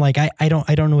 Right. And I'm like, I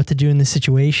don't know what to do in this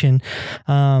situation.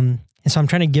 And so I'm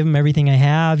trying to give him everything I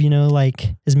have, you know,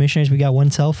 like as missionaries, we got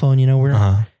one cell phone, you know,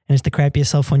 and it's the crappiest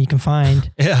cell phone you can find,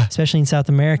 especially in South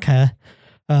America.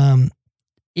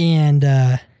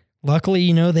 Luckily,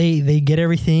 you know, they get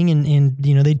everything and,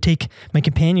 you know, my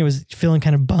companion was feeling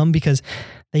kind of bummed because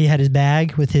they had his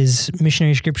bag with his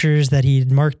missionary scriptures that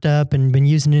he'd marked up and been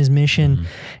using in his mission.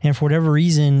 And for whatever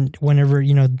reason, whenever,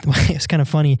 you know, it's kind of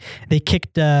funny, they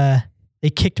kicked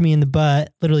me in the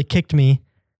butt, literally kicked me.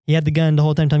 He had the gun the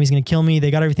whole time telling me he's going to kill me. They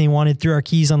got everything he wanted, threw our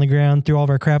keys on the ground, threw all of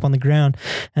our crap on the ground.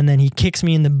 And then he kicks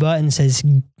me in the butt and says,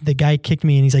 the guy kicked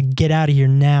me and he's like, get out of here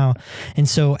now. And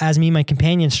so as me and my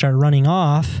companion start running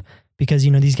off, because,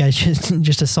 these guys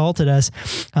just assaulted us.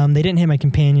 They didn't hit my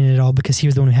companion at all because he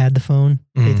was the one who had the phone.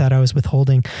 They thought I was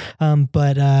withholding.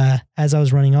 But as I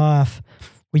was running off,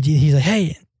 he's like,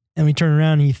 hey, and we turn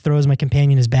around and he throws my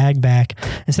companion his bag back.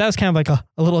 And so that was kind of like a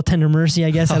little tender mercy, I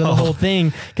guess, out of the whole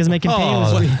thing. Because my companion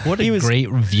was great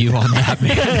view on that,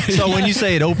 man. So when you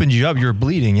say it opened you up, you're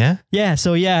bleeding, yeah? Yeah.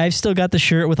 So I've still got the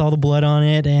shirt with all the blood on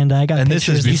it, and I got and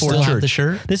pictures. This is before church. The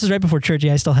shirt? This is right before church.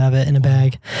 Yeah, I still have it in a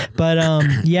bag. But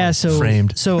so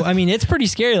framed. So I mean, it's pretty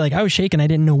scary. Like I was shaking. I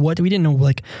didn't know we didn't know.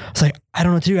 Like I was like, I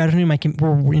don't know what to do. I don't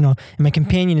know. And my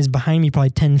companion is behind me probably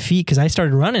 10 feet because I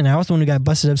started running. I was the one who got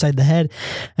busted upside the head,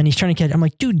 and he's trying to catch. I'm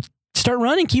like, dude, start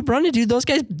running, keep running, dude. Those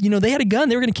guys, they had a gun.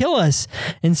 They were going to kill us.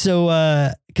 And so,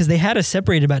 because they had us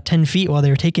separated about 10 feet while they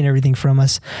were taking everything from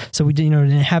us. So we did, it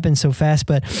happened so fast.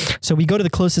 But so we go to the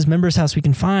closest member's house we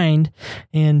can find.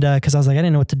 And because I was like, I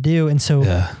didn't know what to do. And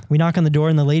so we knock on the door,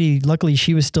 and the lady, luckily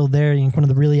she was still there, one of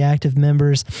the really active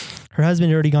members. Her husband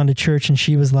had already gone to church, and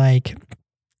she was like,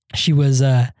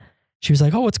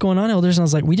 oh, what's going on, elders? And I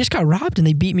was like, we just got robbed and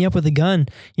they beat me up with a gun,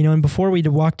 and before we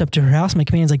walked up to her house, my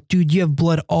companion's like, dude, you have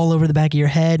blood all over the back of your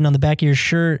head and on the back of your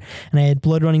shirt. And I had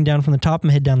blood running down from the top of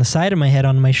my head down the side of my head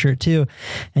on my shirt too.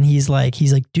 And he's like,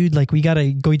 dude, like we got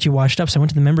to go get you washed up. So I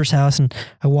went to the member's house and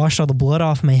I washed all the blood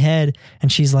off my head.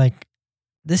 And she's like,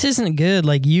 this isn't good.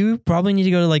 Like you probably need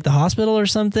to go to like the hospital or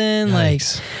something. Yikes. Like,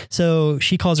 so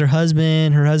she calls her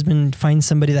husband finds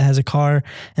somebody that has a car,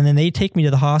 and then they take me to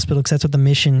the hospital because that's what the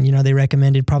mission, they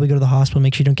recommended, probably go to the hospital,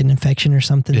 make sure you don't get an infection or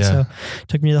something. Yeah. So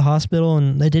took me to the hospital,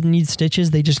 and I didn't need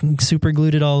stitches. They just super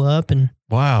glued it all up. And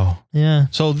wow. Yeah.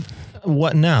 So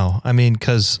what now? I mean,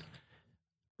 cause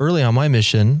early on my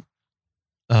mission,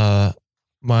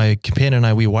 my companion and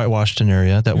I, we whitewashed an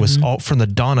area that was all from the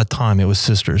dawn of time. It was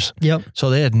sisters. Yep. So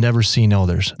they had never seen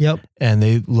elders. Yep. And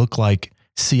they look like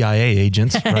CIA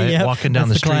agents, right? Yep. Walking down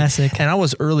the street. Classic. And I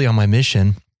was early on my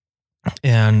mission,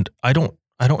 and I don't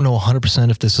know 100%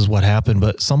 if this is what happened,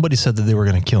 but somebody said that they were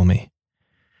going to kill me.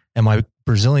 And my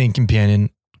Brazilian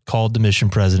companion called the mission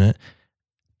president,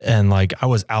 and like I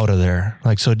was out of there.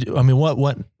 Like, so I mean, what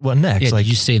next? Yeah, like, did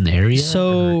you stay in the area?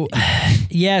 So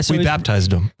yeah, so we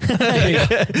baptized him.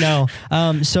 No.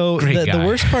 So Great the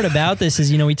worst part about this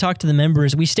is, we talked to the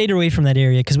members. We stayed away from that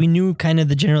area because we knew kind of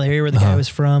the general area where the guy was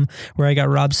from, where I got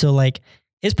robbed. So like,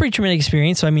 it's a pretty traumatic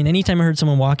experience. So I mean, anytime I heard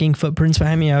someone walking, footprints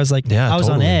behind me, I was like, I was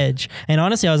on edge. And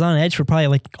honestly, I was on edge for probably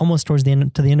like almost towards the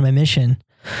end of my mission.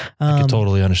 I could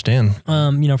totally understand.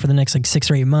 For the next like 6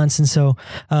 or 8 months. And so,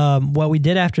 what we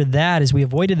did after that is we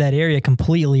avoided that area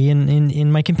completely.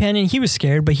 And my companion, he was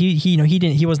scared, but he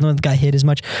wasn't the one that got hit as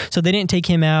much. So they didn't take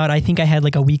him out. I think I had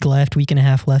like a week and a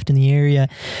half left in the area.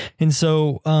 And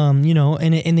so, and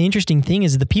the interesting thing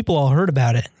is the people all heard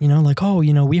about it, like, oh,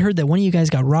 we heard that one of you guys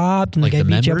got robbed and like the guy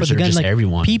beat you up with a gun. Just like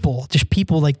everyone? People,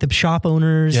 like the shop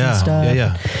owners and stuff.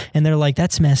 Yeah. And they're like,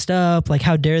 that's messed up. Like,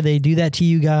 how dare they do that to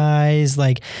you guys?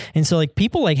 Like, and so like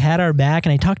people like had our back,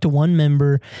 and I talked to one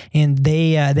member, and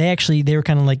they were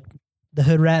kind of like the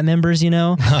hood rat members, and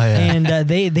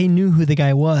they knew who the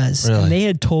guy was. Really? And they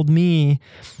had told me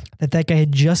that guy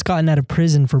had just gotten out of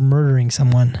prison for murdering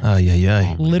someone.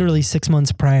 Literally 6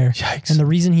 months prior. Yikes. And the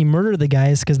reason he murdered the guy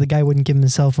is because the guy wouldn't give him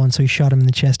his cell phone, so he shot him in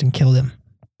the chest and killed him.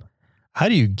 How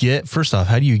do you get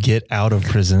out of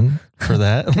prison for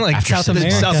that? Like South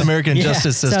America. South American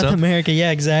justice system. South America.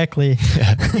 Yeah, exactly.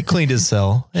 Yeah, he cleaned his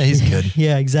cell. Yeah, he's good.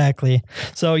 Yeah, exactly.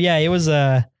 So yeah, it was,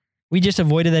 we just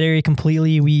avoided that area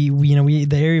completely.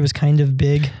 The area was kind of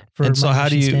big for and so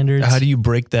standards. how do you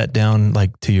break that down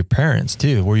like to your parents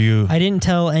too? Were you? I didn't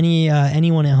tell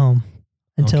anyone at home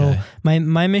until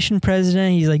my mission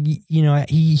president. He's like,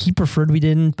 he preferred we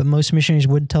didn't, but most missionaries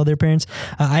would tell their parents.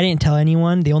 I didn't tell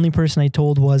anyone. The only person I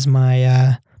told was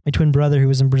my twin brother who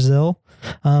was in Brazil.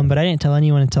 But I didn't tell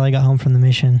anyone until I got home from the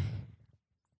mission.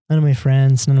 None of my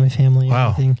friends, none of my family,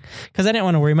 anything. Because I didn't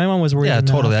want to worry. My mom was worried. Yeah,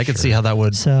 enough. totally. I could see how that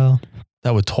would. So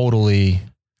that would totally.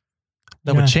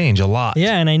 That would change a lot.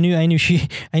 Yeah, and I knew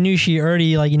she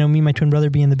already, like, me and my twin brother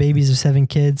being the babies of 7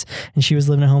 kids, and she was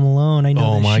living at home alone. I know.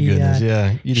 Oh my goodness!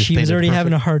 Yeah, she was already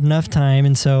having a hard enough time,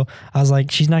 and so I was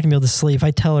like, she's not gonna be able to sleep. If I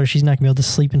tell her, she's not gonna be able to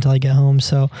sleep until I get home.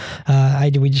 So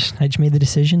I just made the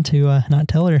decision to not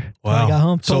tell her. Wow. Until I got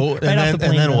home. So right off the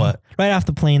plane, and then what? Right off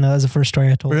the plane, though, that was the first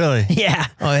story I told. Really? Yeah.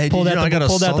 Oh, hey, pulled out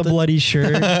the bloody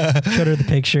shirt, showed her the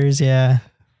pictures. Yeah.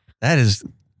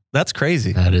 That's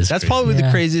crazy. That's crazy. Probably the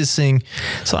craziest thing.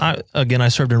 So I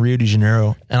served in Rio de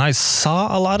Janeiro, and I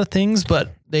saw a lot of things,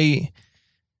 but they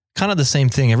kind of the same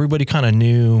thing. Everybody kind of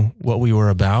knew what we were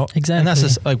about. Exactly. And that's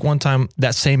just like one time,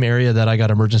 that same area that I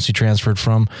got emergency transferred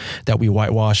from that we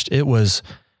whitewashed, it was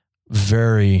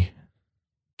very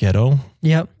ghetto.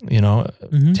 Yep. You know,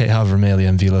 Teja Vermelha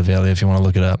and Vila Velha, if you want to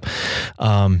look it up.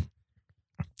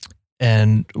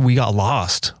 And we got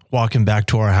lost walking back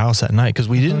to our house at night because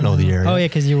we didn't know the area. Oh yeah,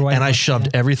 because you were white. And I shoved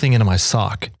everything into my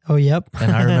sock. Oh, yep.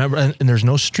 And I remember, and there's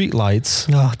no street lights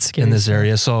it's scary. in this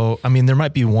area. So, I mean, there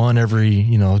might be one every,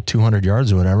 200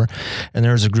 yards or whatever. And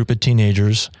there's a group of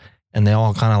teenagers and they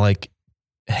all kind of like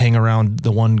hang around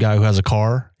the one guy who has a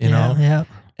car, you know? Yeah.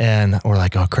 And we're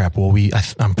like, oh crap. Well,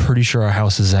 I'm pretty sure our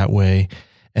house is that way.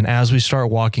 And as we start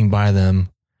walking by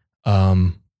them,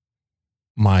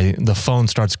 the phone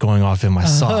starts going off in my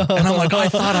sock. And I'm like, I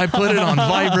thought I put it on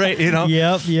vibrate,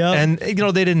 Yep. And they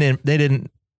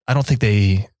didn't, I don't think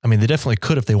they definitely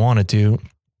could if they wanted to.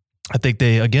 I think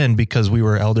because we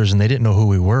were elders and they didn't know who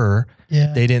we were.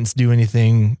 Yeah. They didn't do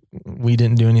anything. We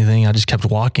didn't do anything. I just kept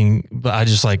walking, but I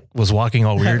just like was walking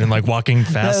all weird and like walking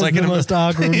fast. That was the most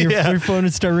awkward. Your phone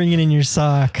would start ringing in your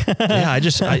sock. Yeah.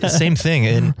 Same thing.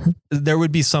 And there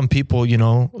would be some people,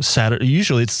 Saturday,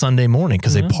 usually it's Sunday morning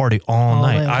because they party all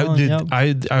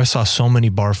night. I saw so many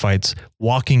bar fights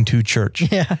walking to church.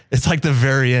 Yeah. It's like the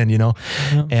very end,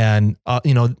 and,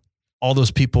 all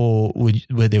those people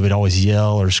they would always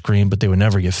yell or scream, but they would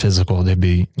never get physical. They'd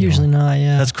be usually not.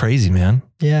 Yeah. That's crazy, man.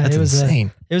 Yeah. That's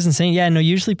insane. It was insane. Yeah. No,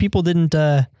 usually people didn't,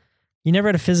 you never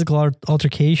had a physical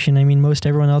altercation. I mean,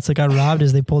 everyone else that got robbed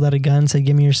is they pulled out a gun, said,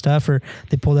 give me your stuff. Or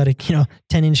they pulled out a,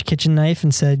 10-inch kitchen knife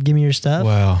and said, give me your stuff.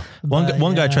 Wow.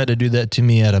 One guy tried to do that to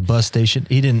me at a bus station.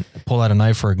 He didn't pull out a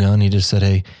knife or a gun. He just said,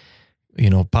 hey,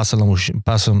 pass your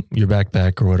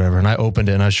backpack or whatever. And I opened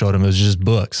it and I showed him, it was just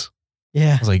books.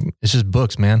 Yeah. I was like, it's just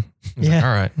books, man. He's like,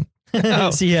 all right.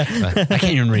 See ya. I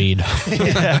can't even read.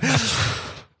 Pasa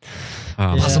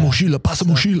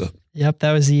mochila. Yep.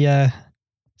 That was the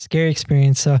scary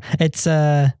experience. So it's,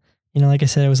 like I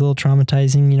said, it was a little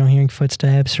traumatizing, hearing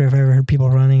footsteps, or if I ever heard people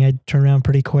running, I'd turn around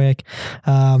pretty quick.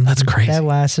 That's crazy. That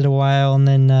lasted a while. And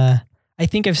then I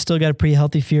think I've still got a pretty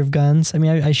healthy fear of guns. I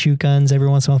mean, I shoot guns every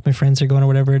once in a while if my friends are going or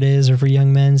whatever it is, or for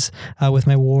young men's with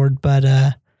my ward. But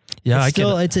yeah,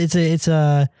 it's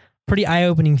a pretty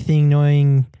eye-opening thing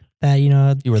knowing that, you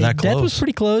were that close. Death was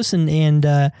pretty close, and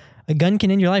a gun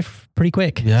can end your life pretty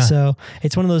quick. Yeah. So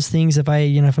it's one of those things. If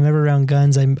if I'm ever around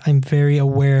guns, I'm very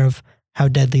aware of how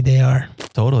deadly they are.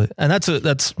 Totally. And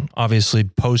that's obviously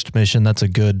post-mission. That's a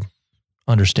good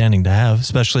understanding to have,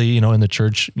 especially, in the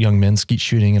church, young men, skeet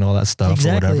shooting and all that stuff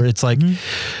or whatever. It's like,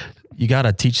 you got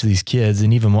to teach these kids.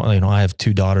 And even more, I have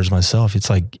 2 daughters myself.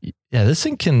 It's like, yeah, this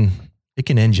thing can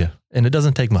end you, and it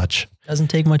doesn't take much. Doesn't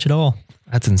take much at all.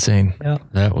 That's insane. Yeah.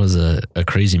 That was a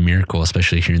crazy miracle,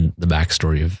 especially hearing the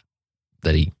backstory of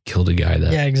that he killed a guy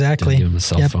that didn't give him a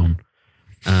cell phone.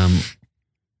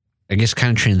 I guess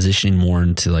kind of transitioning more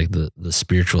into like the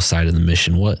spiritual side of the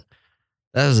mission.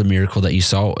 That was a miracle that you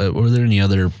saw. Were there any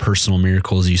other personal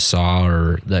miracles you saw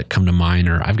or that come to mind?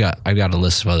 Or I've got a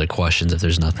list of other questions if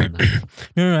there's nothing.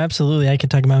 No, absolutely. I could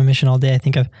talk about my mission all day. I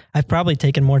think I've probably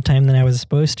taken more time than I was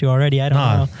supposed to already. I don't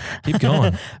know. Keep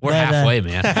going. We're halfway,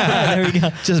 man. There we go.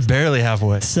 Just barely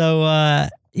halfway. So, I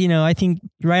think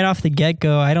right off the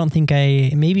get-go, I don't think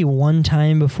maybe one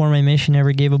time before my mission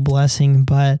ever gave a blessing,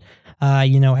 but,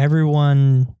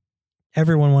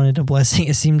 everyone wanted a blessing.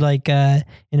 It seemed like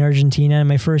in Argentina,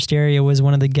 my first area was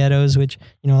one of the ghettos, which,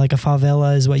 like a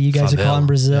favela is what you guys would call in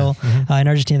Brazil. Yeah. Mm-hmm. In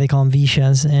Argentina, they call them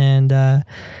vishas. And they're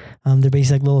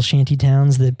basically like little shanty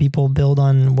towns that people build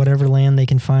on whatever land they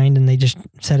can find, and they just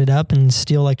set it up and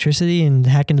steal electricity and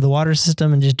hack into the water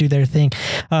system and just do their thing.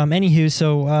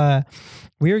 So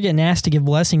we were getting asked to give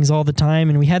blessings all the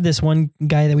time. And we had this one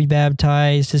guy that we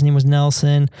baptized. His name was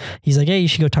Nelson. He's like, hey, you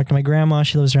should go talk to my grandma.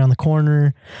 She lives around the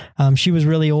corner. She was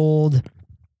really old,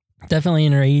 definitely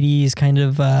in her 80s, kind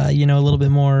of, a little bit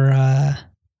more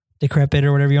decrepit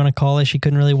or whatever you want to call it. She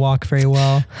couldn't really walk very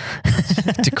well.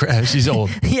 She's old.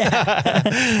 Yeah.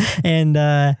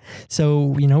 And so,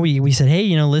 we said,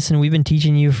 hey, listen, we've been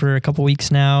teaching you for a couple weeks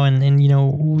now, and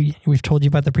we've told you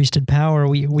about the priesthood power.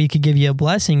 We could give you a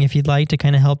blessing if you'd like to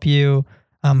kind of help you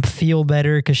feel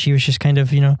better, because she was just kind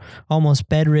of, almost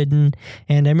bedridden.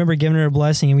 And I remember giving her a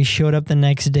blessing, and we showed up the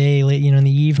next day late, in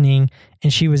the evening,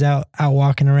 and she was out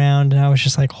walking around, and I was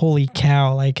just like, holy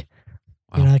cow, like,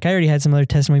 wow. I already had some other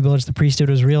testimony builders, the priesthood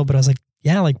was real, but I was like,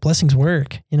 yeah, like blessings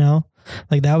work,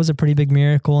 like that was a pretty big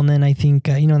miracle. And then I think,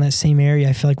 in that same area,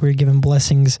 I feel like we were given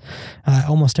blessings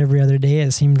almost every other day,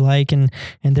 it seemed like. And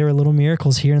there were little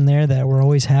miracles here and there that were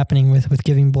always happening with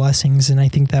giving blessings. And I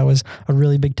think that was a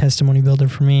really big testimony builder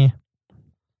for me.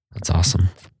 That's awesome.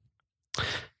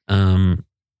 And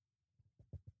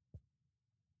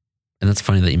that's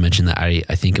funny that you mentioned that. I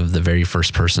think of the very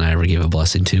first person I ever gave a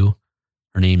blessing to.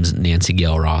 Her name's Nancy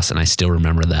Gail Ross, and I still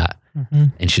remember that.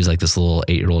 And she was like this little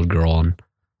 8-year-old girl,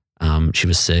 and she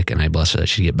was sick, and I blessed her that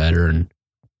she'd get better, and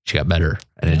she got better.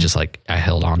 And it just like, I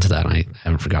held on to that, and I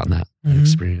haven't forgotten that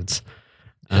experience.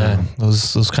 Yeah,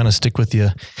 those kind of stick with you.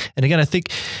 And again, I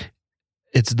think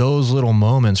it's those little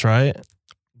moments, right,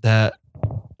 that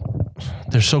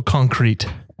they're so concrete,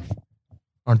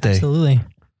 aren't they? Absolutely.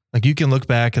 Like you can look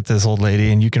back at this old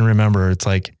lady and you can remember, it's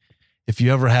like, if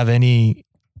you ever have any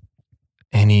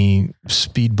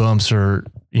speed bumps or,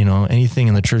 anything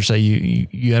in the church that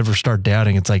you ever start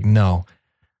doubting, it's like, no,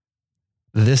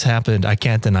 this happened. I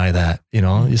can't deny that,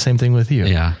 the same thing with you.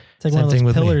 Yeah. It's like one of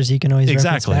those pillars you can always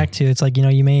reference back to. It's like,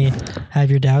 you may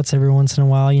have your doubts every once in a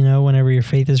while, whenever your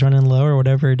faith is running low or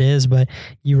whatever it is, but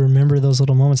you remember those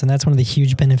little moments. And that's one of the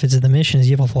huge benefits of the mission is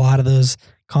you have a lot of those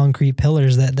concrete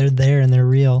pillars that they're there and they're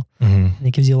real. And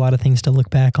it gives you a lot of things to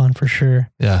look back on for sure.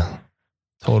 Yeah,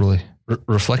 totally.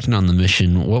 Reflecting on the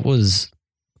mission, what was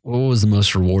the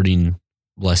most rewarding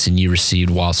blessing you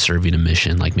received while serving a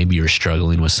mission? Like maybe you were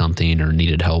struggling with something or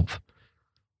needed help.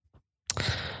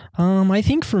 I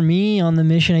think for me on the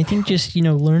mission, I think just,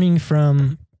 learning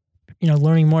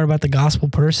more about the gospel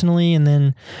personally. And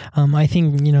then, I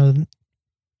think,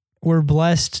 we're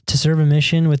blessed to serve a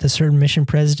mission with a certain mission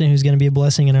president who's going to be a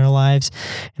blessing in our lives.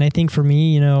 And I think for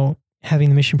me, having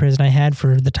the mission president I had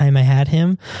for the time I had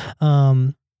him,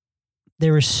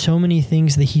 there were so many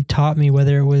things that he taught me,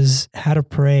 whether it was how to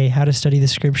pray, how to study the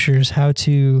scriptures, how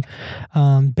to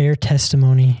bear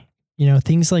testimony,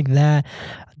 things like that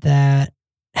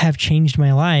have changed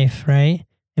my life, right?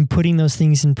 And putting those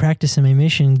things in practice in my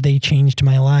mission, they changed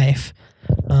my life.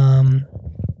 And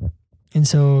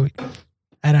so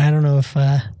I don't know if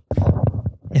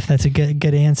that's a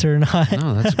good answer or not.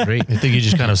 No, that's great. I think you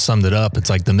just kind of summed it up. It's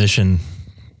like the mission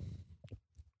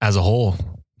as a whole.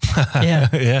 Yeah.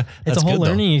 Yeah. It's a whole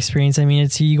learning experience. I mean,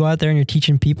 you go out there and you're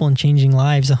teaching people and changing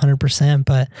lives 100%.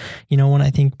 But, when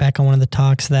I think back on one of the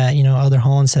talks that, Elder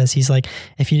Holland says, he's like,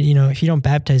 if you don't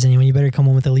baptize anyone, you better come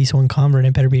home with at least one convert and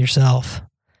it better be yourself.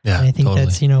 Yeah. And I think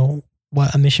that's,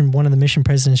 what one of the mission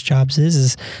president's jobs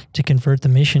is to convert the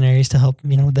missionaries to help,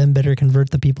 them better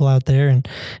convert the people out there.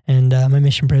 And my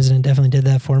mission president definitely did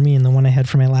that for me. And the one I had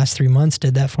for my last 3 months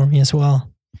did that for me as well.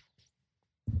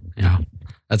 Yeah.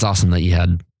 That's awesome that you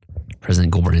had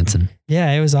President Gulbranson.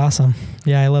 Yeah, it was awesome.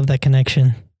 Yeah, I love that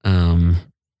connection.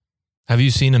 Have you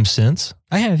seen him since?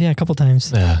 I have, yeah, a couple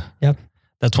times. Yeah. Yep.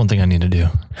 That's one thing I need to do.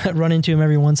 Run into him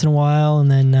every once in a while, and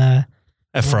then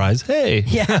at Fry's. Hey.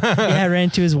 Yeah, I ran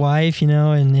into his wife,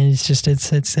 and it's just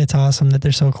it's awesome that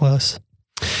they're so close.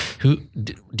 Do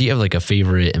you have like a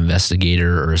favorite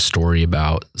investigator or a story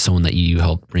about someone that you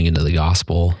helped bring into the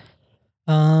gospel?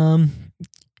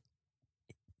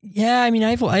 Yeah, I mean,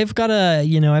 I've got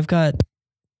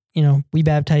we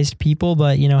baptized people,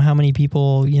 but how many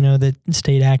people, that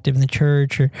stayed active in the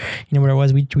church or, what it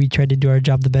was, we tried to do our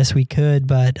job the best we could.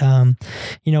 But,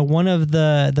 one of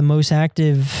the most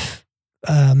active,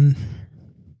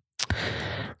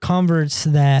 converts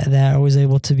that I was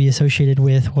able to be associated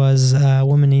with was a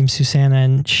woman named Susanna,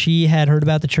 and she had heard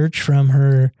about the church from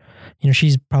her.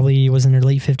 She's probably was in her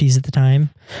late 50s at the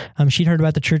time. She'd heard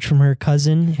about the church from her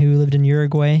cousin who lived in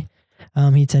Uruguay.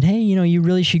 He'd said, hey, you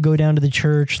really should go down to the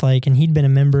church. And he'd been a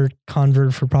member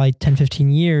convert for probably 10, 15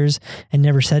 years and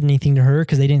never said anything to her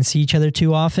because they didn't see each other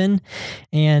too often.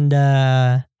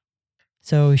 And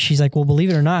so she's like, well,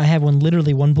 believe it or not, I have one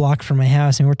literally 1 block from my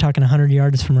house, and we're talking 100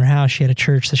 yards from her house. She had a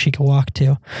church that she could walk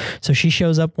to. So she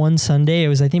shows up one Sunday. It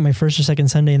was, I think, my first or second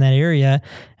Sunday in that area.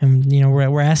 And,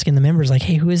 we're asking the members like,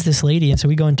 hey, who is this lady? And so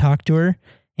we go and talk to her.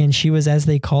 And she was, as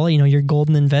they call it, your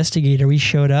golden investigator. We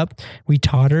showed up, we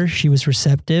taught her, she was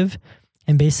receptive.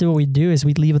 And basically what we'd do is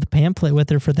we'd leave a pamphlet with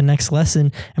her for the next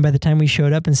lesson. And by the time we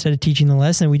showed up, instead of teaching the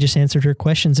lesson, we just answered her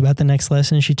questions about the next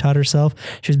lesson. She taught herself.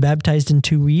 She was baptized in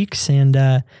 2 weeks.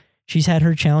 And she's had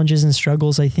her challenges and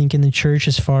struggles, I think, in the church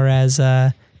as far as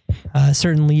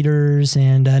certain leaders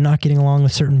and not getting along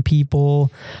with certain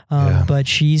people. But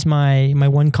she's my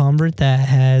one convert that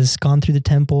has gone through the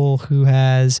temple, who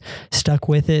has stuck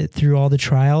with it through all the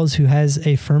trials, who has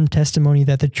a firm testimony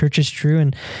that the church is true.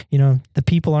 And, the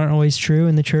people aren't always true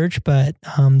in the church, but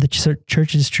the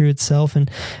church is true itself. And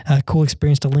a cool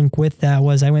experience to link with that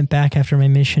was I went back after my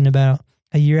mission, about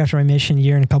a year after my mission, a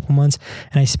year and a couple months,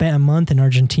 and I spent a month in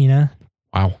Argentina.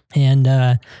 Wow. And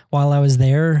while I was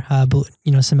there,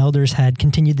 some elders had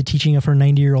continued the teaching of her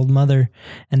 90-year-old mother,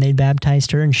 and they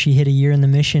baptized her, and she hit a year in the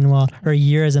mission, or a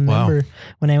year as a member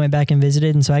when I went back and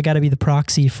visited. And so I got to be the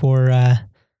proxy for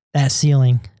that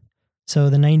sealing. So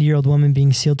the 90-year-old woman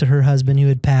being sealed to her husband who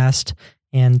had passed,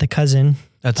 and the cousin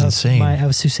of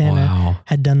Susanna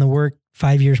had done the work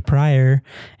 5 years prior.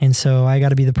 And so I got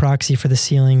to be the proxy for the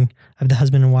sealing of the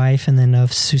husband and wife, and then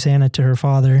of Susanna to her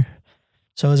father.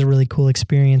 So it was a really cool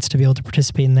experience to be able to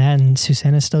participate in that. And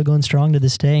Susanna's still going strong to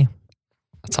this day.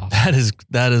 That's awesome.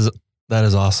 That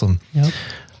is awesome. Yep.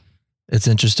 It's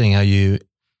interesting how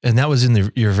and that was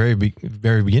in your very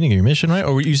beginning of your mission, right?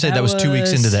 Or you said that was 2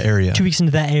 weeks into that area? 2 weeks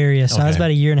into that area. So Okay. I was about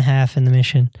a year and a half in the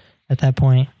mission at that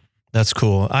point. That's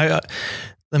cool.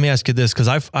 Let me ask you this, because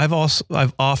I've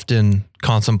often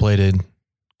contemplated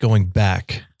going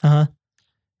back, Uh-huh.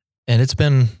 and it's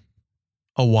been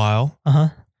a while. Uh-huh.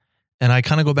 And I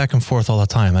kind of go back and forth all the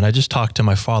time. And I just talked to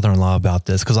my father-in-law about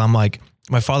this, because I'm like,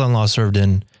 my father-in-law served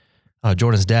in,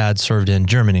 Jordan's dad served in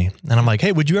Germany. And I'm like,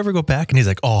 hey, would you ever go back? And he's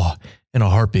like, oh, in a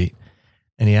heartbeat.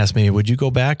 And he asked me, would you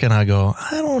go back? And I go,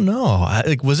 I don't know.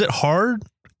 Was it hard?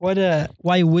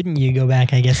 Why wouldn't you go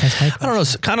back? I guess that's my question. I don't know.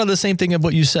 It's kind of the same thing of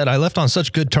what you said. I left on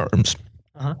such good terms.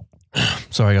 Uh-huh.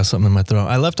 Sorry, I got something in my throat.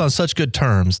 I left on such good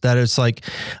terms that it's like,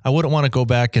 I wouldn't want to go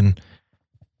back and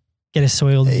Get a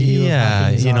soiled view. yeah, of how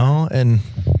things you are. know, and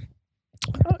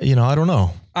I don't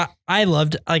know. I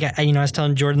loved, like, I was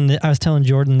telling Jordan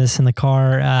this in the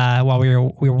car while we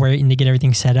were waiting to get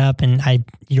everything set up, and I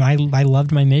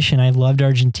loved my mission. I loved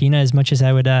Argentina as much as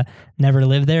I would never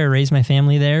live there or raise my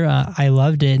family there. I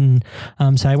loved it, and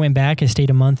so I went back. I stayed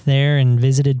a month there and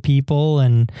visited people,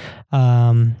 and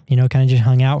kind of just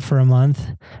hung out for a month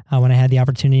when I had the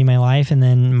opportunity in my life. And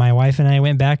then my wife and I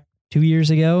went back 2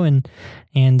 years ago, and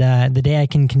the day I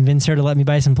can convince her to let me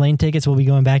buy some plane tickets, we'll be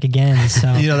going back again.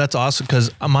 So That's awesome,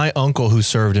 because my uncle who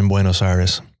served in Buenos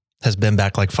Aires has been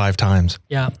back like 5 times.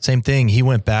 yeah, Same thing. He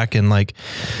went back and this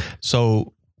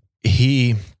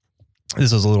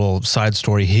is a little side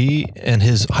story. He and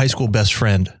his high school best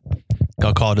friend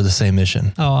got called to the same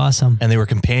mission, oh awesome, and they were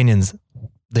companions.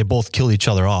 They both killed each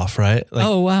other off, right?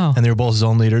 oh wow, And they were both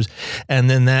zone leaders. And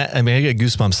then I get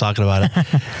goosebumps talking about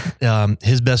it.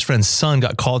 His best friend's son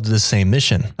got called to the same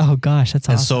mission. oh gosh, that's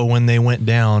awesome. And so when they went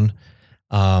down,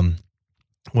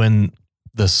 when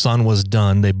the sun was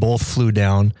done, they both flew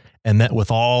down and met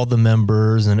with all the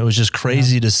members. And it was just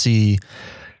crazy to see.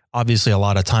 Obviously, a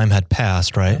lot of time had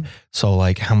passed, right? Yeah. So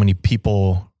like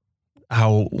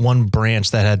how one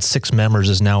branch that had 6 members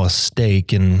is now a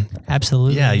stake. And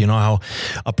Absolutely. yeah, how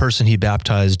a person he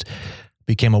baptized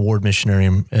became a ward missionary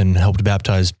and helped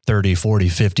baptize 30, 40,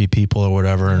 50 people or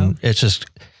whatever. Yeah. And it's just,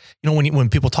 when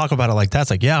people talk about it like that, it's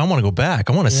like, yeah, I want to go back.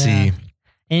 I want to see.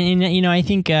 And I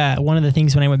think one of the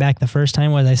things when I went back the first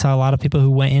time was I saw a lot of people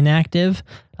who went inactive,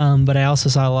 but I also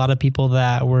saw a lot of people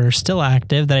that were still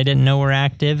active that I didn't know were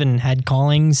active and had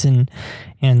callings and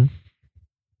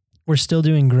we're still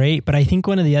doing great. But I think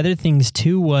one of the other things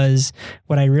too was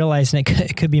what I realized, and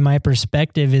it could be my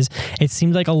perspective, is it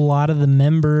seemed like a lot of the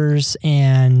members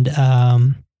and,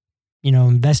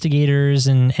 investigators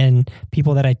and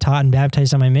people that I taught and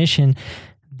baptized on my mission,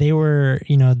 they were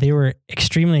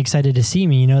extremely excited to see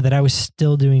me, that I was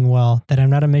still doing well, that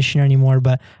I'm not a missionary anymore,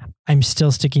 but I'm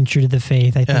still sticking true to the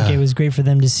faith. I think it was great for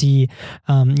them to see,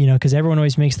 because everyone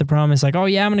always makes the promise like, oh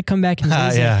yeah, I'm going to come back and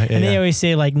visit. And they always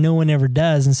say like, no one ever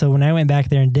does. And so when I went back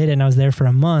there and did it, and I was there for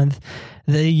a month,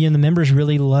 the members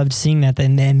really loved seeing that.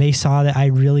 And they saw that I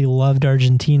really loved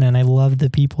Argentina and I loved the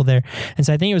people there. And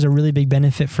so I think it was a really big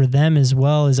benefit for them as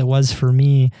well as it was for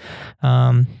me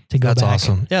to go That's back.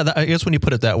 awesome. Yeah. I guess when you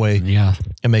put it that way, Yeah.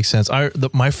 it makes sense.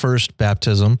 My first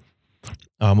baptism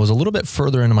was a little bit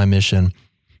further into my mission,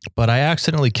 but I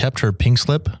accidentally kept her pink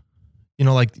slip,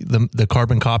 like the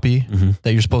carbon copy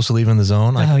that you're supposed to leave in the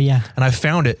zone. Oh yeah. And I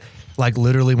found it like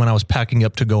literally when I was packing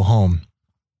up to go home,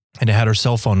 and it had her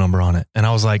cell phone number on it. And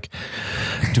I was like,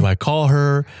 do I call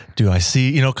her? Do I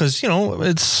see, cause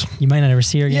it's, You might not ever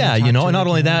see her again. yeah, talk and to her not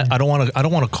only again. that, I don't want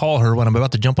to call her when I'm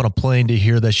about to jump on a plane to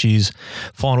hear that she's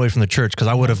fallen away from the church. Cause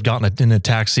I would have gotten in a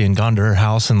taxi and gone to her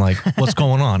house and like, what's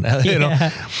going on?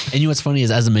 Yeah. And what's funny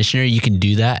is as a missionary, you can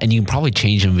do that and you can probably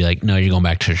change them and be like, no, you're going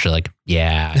back to church. You're like,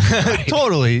 yeah. Right.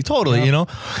 Totally. Yep.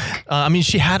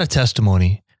 She had a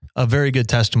testimony, a very good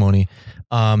testimony.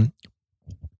 But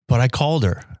I called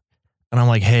her and I'm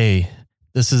like, hey,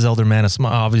 this is Elder Manis.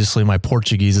 Obviously my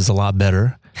Portuguese is a lot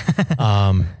better.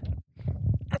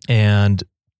 And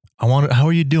how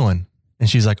are you doing? And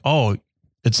she's like, oh,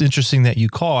 it's interesting that you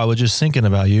call. I was just thinking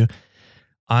about you.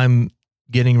 I'm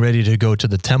getting ready to go to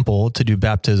the temple to do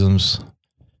baptisms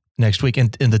next week.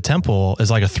 And the temple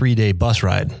is like a 3-day bus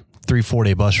ride,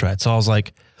 4-day bus ride. So I was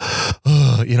like,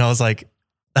 I was like,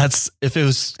 if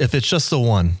it's just the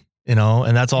one,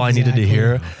 and that's all I needed to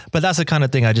hear. But that's the kind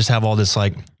of thing I just have all this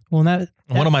like, Well,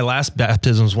 one of my last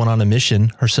baptisms went on a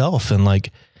mission herself and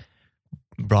like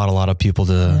brought a lot of people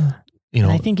to You know,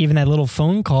 and I think even that little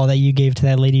phone call that you gave to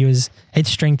that lady it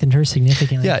strengthened her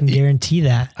significantly. Yeah, I can guarantee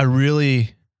that. I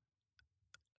really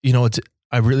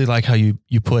like how you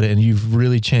put it, and you've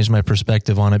really changed my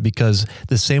perspective on it, because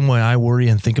the same way I worry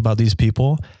and think about these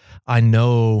people, I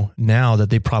know now that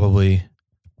they probably,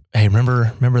 hey,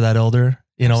 remember that elder?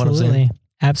 You know what I'm saying?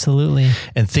 Absolutely.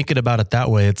 And thinking about it that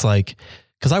way, it's like,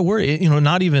 because I worry, you know,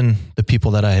 not even the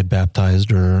people that I had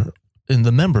baptized or in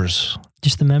the members.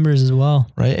 Just the members as well.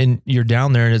 Right. And you're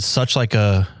down there and it's such like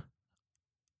a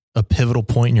pivotal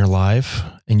point in your life,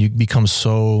 and you become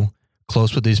so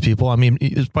close with these people. I mean,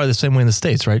 it's probably the same way in the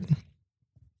States, right?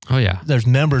 Oh yeah. There's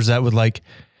members that would like,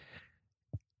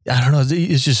 I don't know.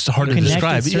 It's just hard to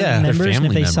describe. Yeah. Members, and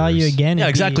if they saw you again. Yeah,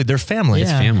 exactly. They're family.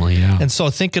 It's family. Yeah. And so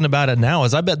thinking about it now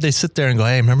is I bet they sit there and go,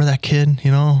 hey, remember that kid?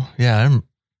 You know? Yeah.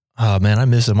 Oh man, I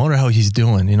miss him. I wonder how he's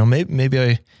doing. You know,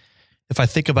 maybe if I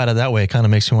think about it that way, it kind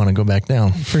of makes me want to go back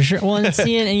down. For sure. Well,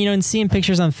 and seeing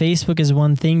pictures on Facebook is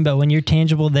one thing, but when you're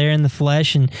tangible there in the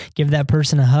flesh and give that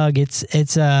person a hug, it's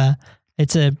an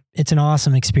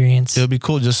awesome experience. It would be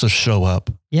cool just to show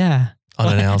up. Yeah.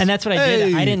 Unannounced. And that's what I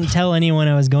did. I didn't tell anyone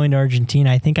I was going to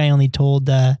Argentina. I think I only told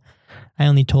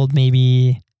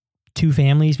maybe 2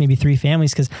 families, maybe 3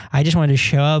 families, because I just wanted to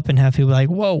show up and have people like,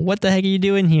 whoa, what the heck are you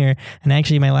doing here? And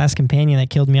actually my last companion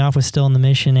that killed me off was still in the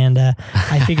mission, and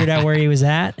I figured out where he was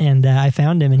at, and I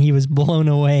found him, and he was blown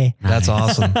away. That's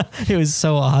awesome. It was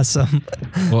so awesome.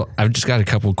 Well, I've just got a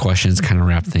couple of questions to kind of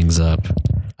wrap things up.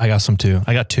 I got some too.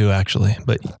 I got 2 actually,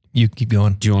 but you keep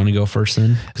going. Do you want to go first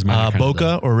then?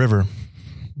 Boca or river?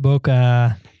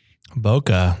 Boca.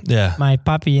 Yeah. My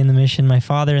papi in the mission, my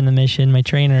father in the mission, my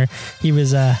trainer, he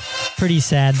was pretty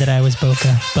sad that I was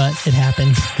Boca, but it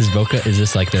happened. Is Boca, is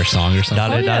this like their song or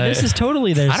something? This is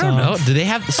totally their song. I don't know. Do they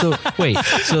have, so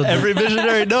every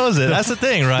missionary knows it. That's the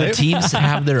thing, right? The teams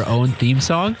have their own theme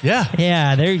song? Yeah.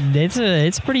 Yeah,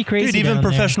 it's pretty crazy. Dude, even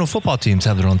professional football teams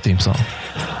have their own theme song.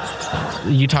 Are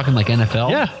you talking like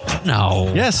NFL? Yeah.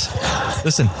 No. Yes.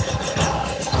 Listen.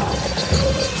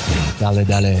 Dale.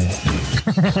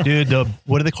 Dude,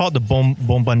 what do they call it? The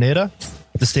Bombonera?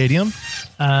 The stadium?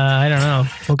 I don't know.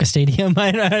 Boca Stadium?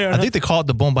 I don't know. I think they call it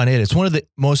the Bombonera. It's one of the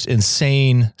most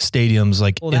insane stadiums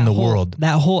in the world.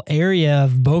 That whole area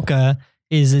of Boca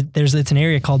it's an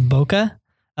area called Boca.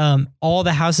 All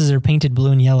the houses are painted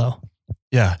blue and yellow.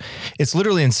 Yeah. It's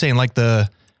literally insane.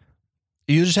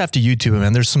 You just have to YouTube it,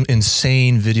 man. There's some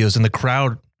insane videos, and the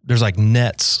crowd, there's like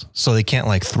nets, so they can't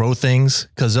like throw things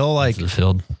because they'll like the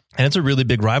field. And it's a really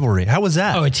big rivalry. How was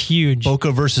that? Oh, it's huge.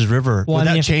 Boca versus River. Would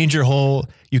that change your whole,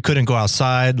 you couldn't go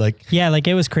outside? Yeah,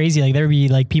 it was crazy. There would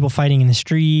be people fighting in the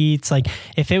streets.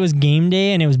 If it was game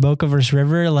day and it was Boca versus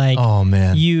River, oh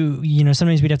man,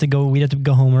 sometimes we'd have to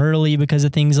go home early because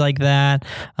of things like that.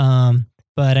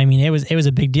 But I mean, it was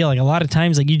a big deal. A lot of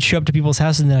times, you'd show up to people's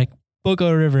houses and they're like, Boca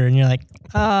or River, and you're like,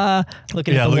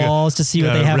 looking at the walls to see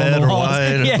what they have on the walls.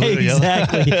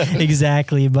 Yeah,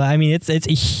 exactly. But I mean, it's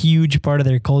a huge part of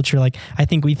their culture. I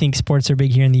think we think sports are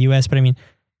big here in the U.S., but I mean,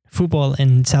 football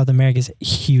in South America is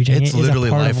huge. It's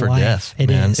literally life or death. It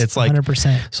man. Is. It's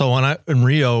 100%. So in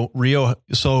Rio,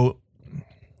 so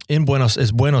in Buenos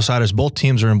Aires, both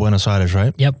teams are in Buenos Aires,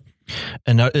 right? Yep.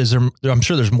 And I'm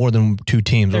sure there's more than 2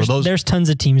 teams. There's tons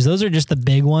of teams. Those are just the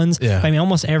big ones. Yeah. I mean,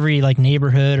 almost every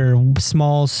neighborhood or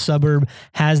small suburb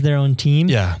has their own team.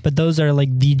 Yeah. But those are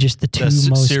the 2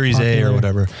 most Series popular. A or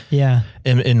whatever. Yeah.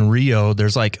 In Rio,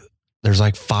 there's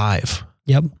 5.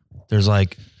 Yep. There's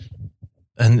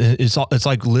and it's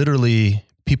literally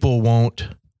people won't,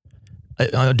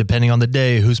 depending on the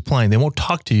day who's playing, they won't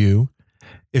talk to you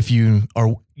if you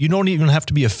don't even have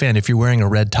to be a fan if you're wearing a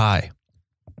red tie.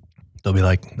 They'll be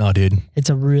like, no, dude. It's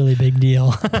a really big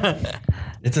deal.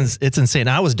 It's insane.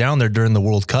 I was down there during the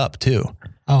World Cup too.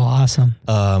 Oh, awesome.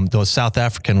 The South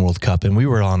African World Cup, and we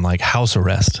were on house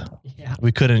arrest. Yeah.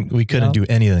 We couldn't do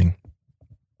anything.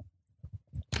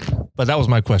 But that was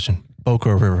my question. Boca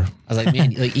or River? I was like,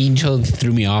 man, Ian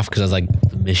threw me off because I was like,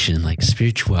 the mission,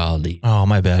 spirituality. Oh,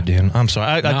 my bad, dude. I'm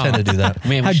sorry. I tend to do that.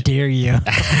 Man, how dare you?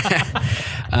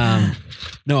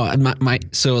 No,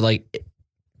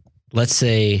 let's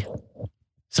say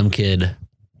some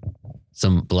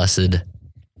blessed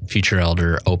future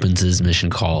elder opens his mission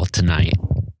call tonight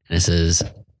and it says,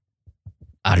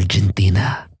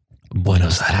 Argentina,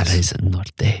 Buenos Aires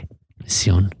Norte,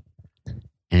 Misión.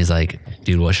 And he's like,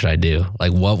 dude, what should I do?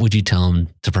 What would you tell him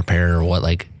to prepare, or what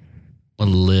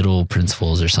little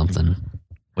principles or something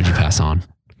would you pass on?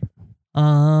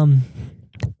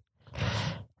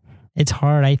 It's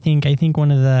hard. I think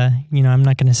one of the, I'm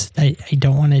not going to, I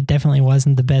don't want to, definitely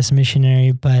wasn't the best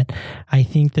missionary, but I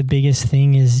think the biggest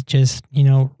thing is just,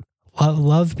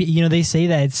 love, they say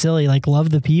that it's silly, like love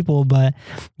the people. But,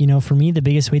 for me, the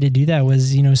biggest way to do that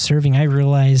was, serving. I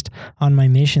realized on my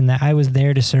mission that I was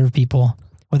there to serve people,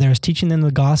 whether I was teaching them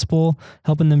the gospel,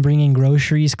 helping them bring in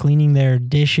groceries, cleaning their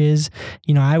dishes.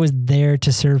 I was there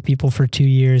to serve people for 2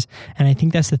 years. And I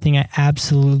think that's the thing I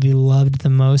absolutely loved the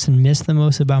most and missed the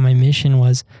most about my mission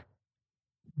was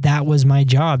that was my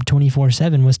job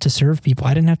 24/7 was to serve people.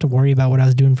 I didn't have to worry about what I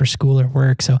was doing for school or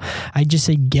work. So I just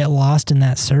say, get lost in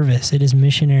that service. It is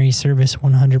missionary service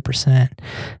 100%,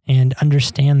 and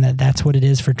understand that that's what it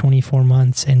is for 24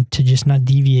 months and to just not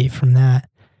deviate from that.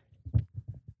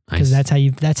 Because that's how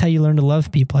you learn to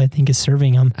love people, I think, is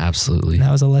serving them. Absolutely. And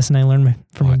that was a lesson I learned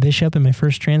from a bishop, and my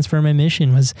first transfer in my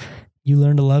mission was you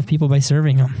learn to love people by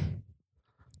serving them.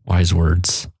 Wise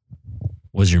words.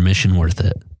 Was your mission worth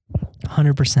it?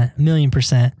 100%,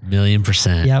 $1,000,000%.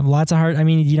 $1,000,000%. Yeah, lots of hard. I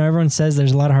mean, everyone says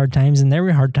there's a lot of hard times, and there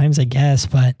were hard times, I guess.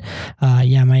 But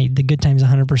the good times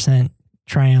 100%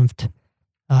 triumphed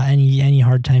any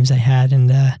hard times I had,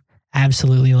 and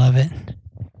absolutely love it.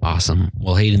 Awesome.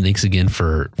 Well, Hayden, thanks again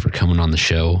for coming on the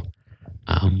show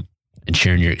and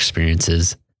sharing your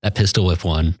experiences. That pistol whip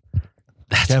one.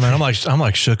 Man, I'm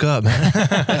like shook up,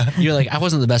 man. You're like, I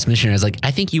wasn't the best missionary. I was like,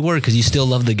 I think you were, because you still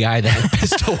love the guy that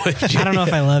pistol whipped you. I don't know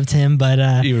if I loved him,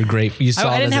 but you were great. You saw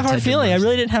I didn't have hard feelings. I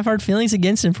really didn't have hard feelings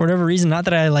against him for whatever reason. Not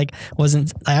that I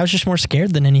wasn't. I was just more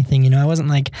scared than anything. I wasn't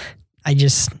like.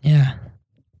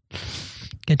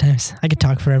 Good times. I could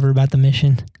talk forever about the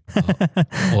mission.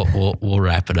 We'll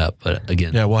wrap it up, but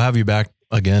again, yeah, we'll have you back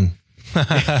again.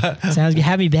 Sounds good.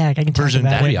 Have me back. I can talk Version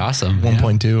about that'd it. be awesome.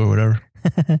 1.2 or whatever.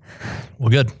 Well,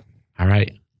 good. All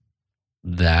right.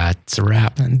 That's a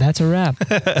wrap. And that's a wrap.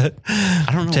 I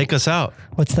don't know. Take us out.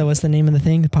 What's the name of the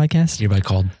thing? The podcast? Hereby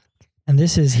Called. And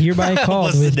this is Hereby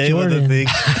Called with Jordan. Right.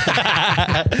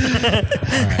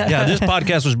 Yeah, this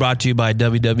podcast was brought to you by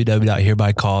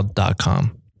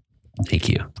www.herbycalled.com. Thank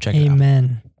you. Check it out.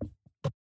 Amen.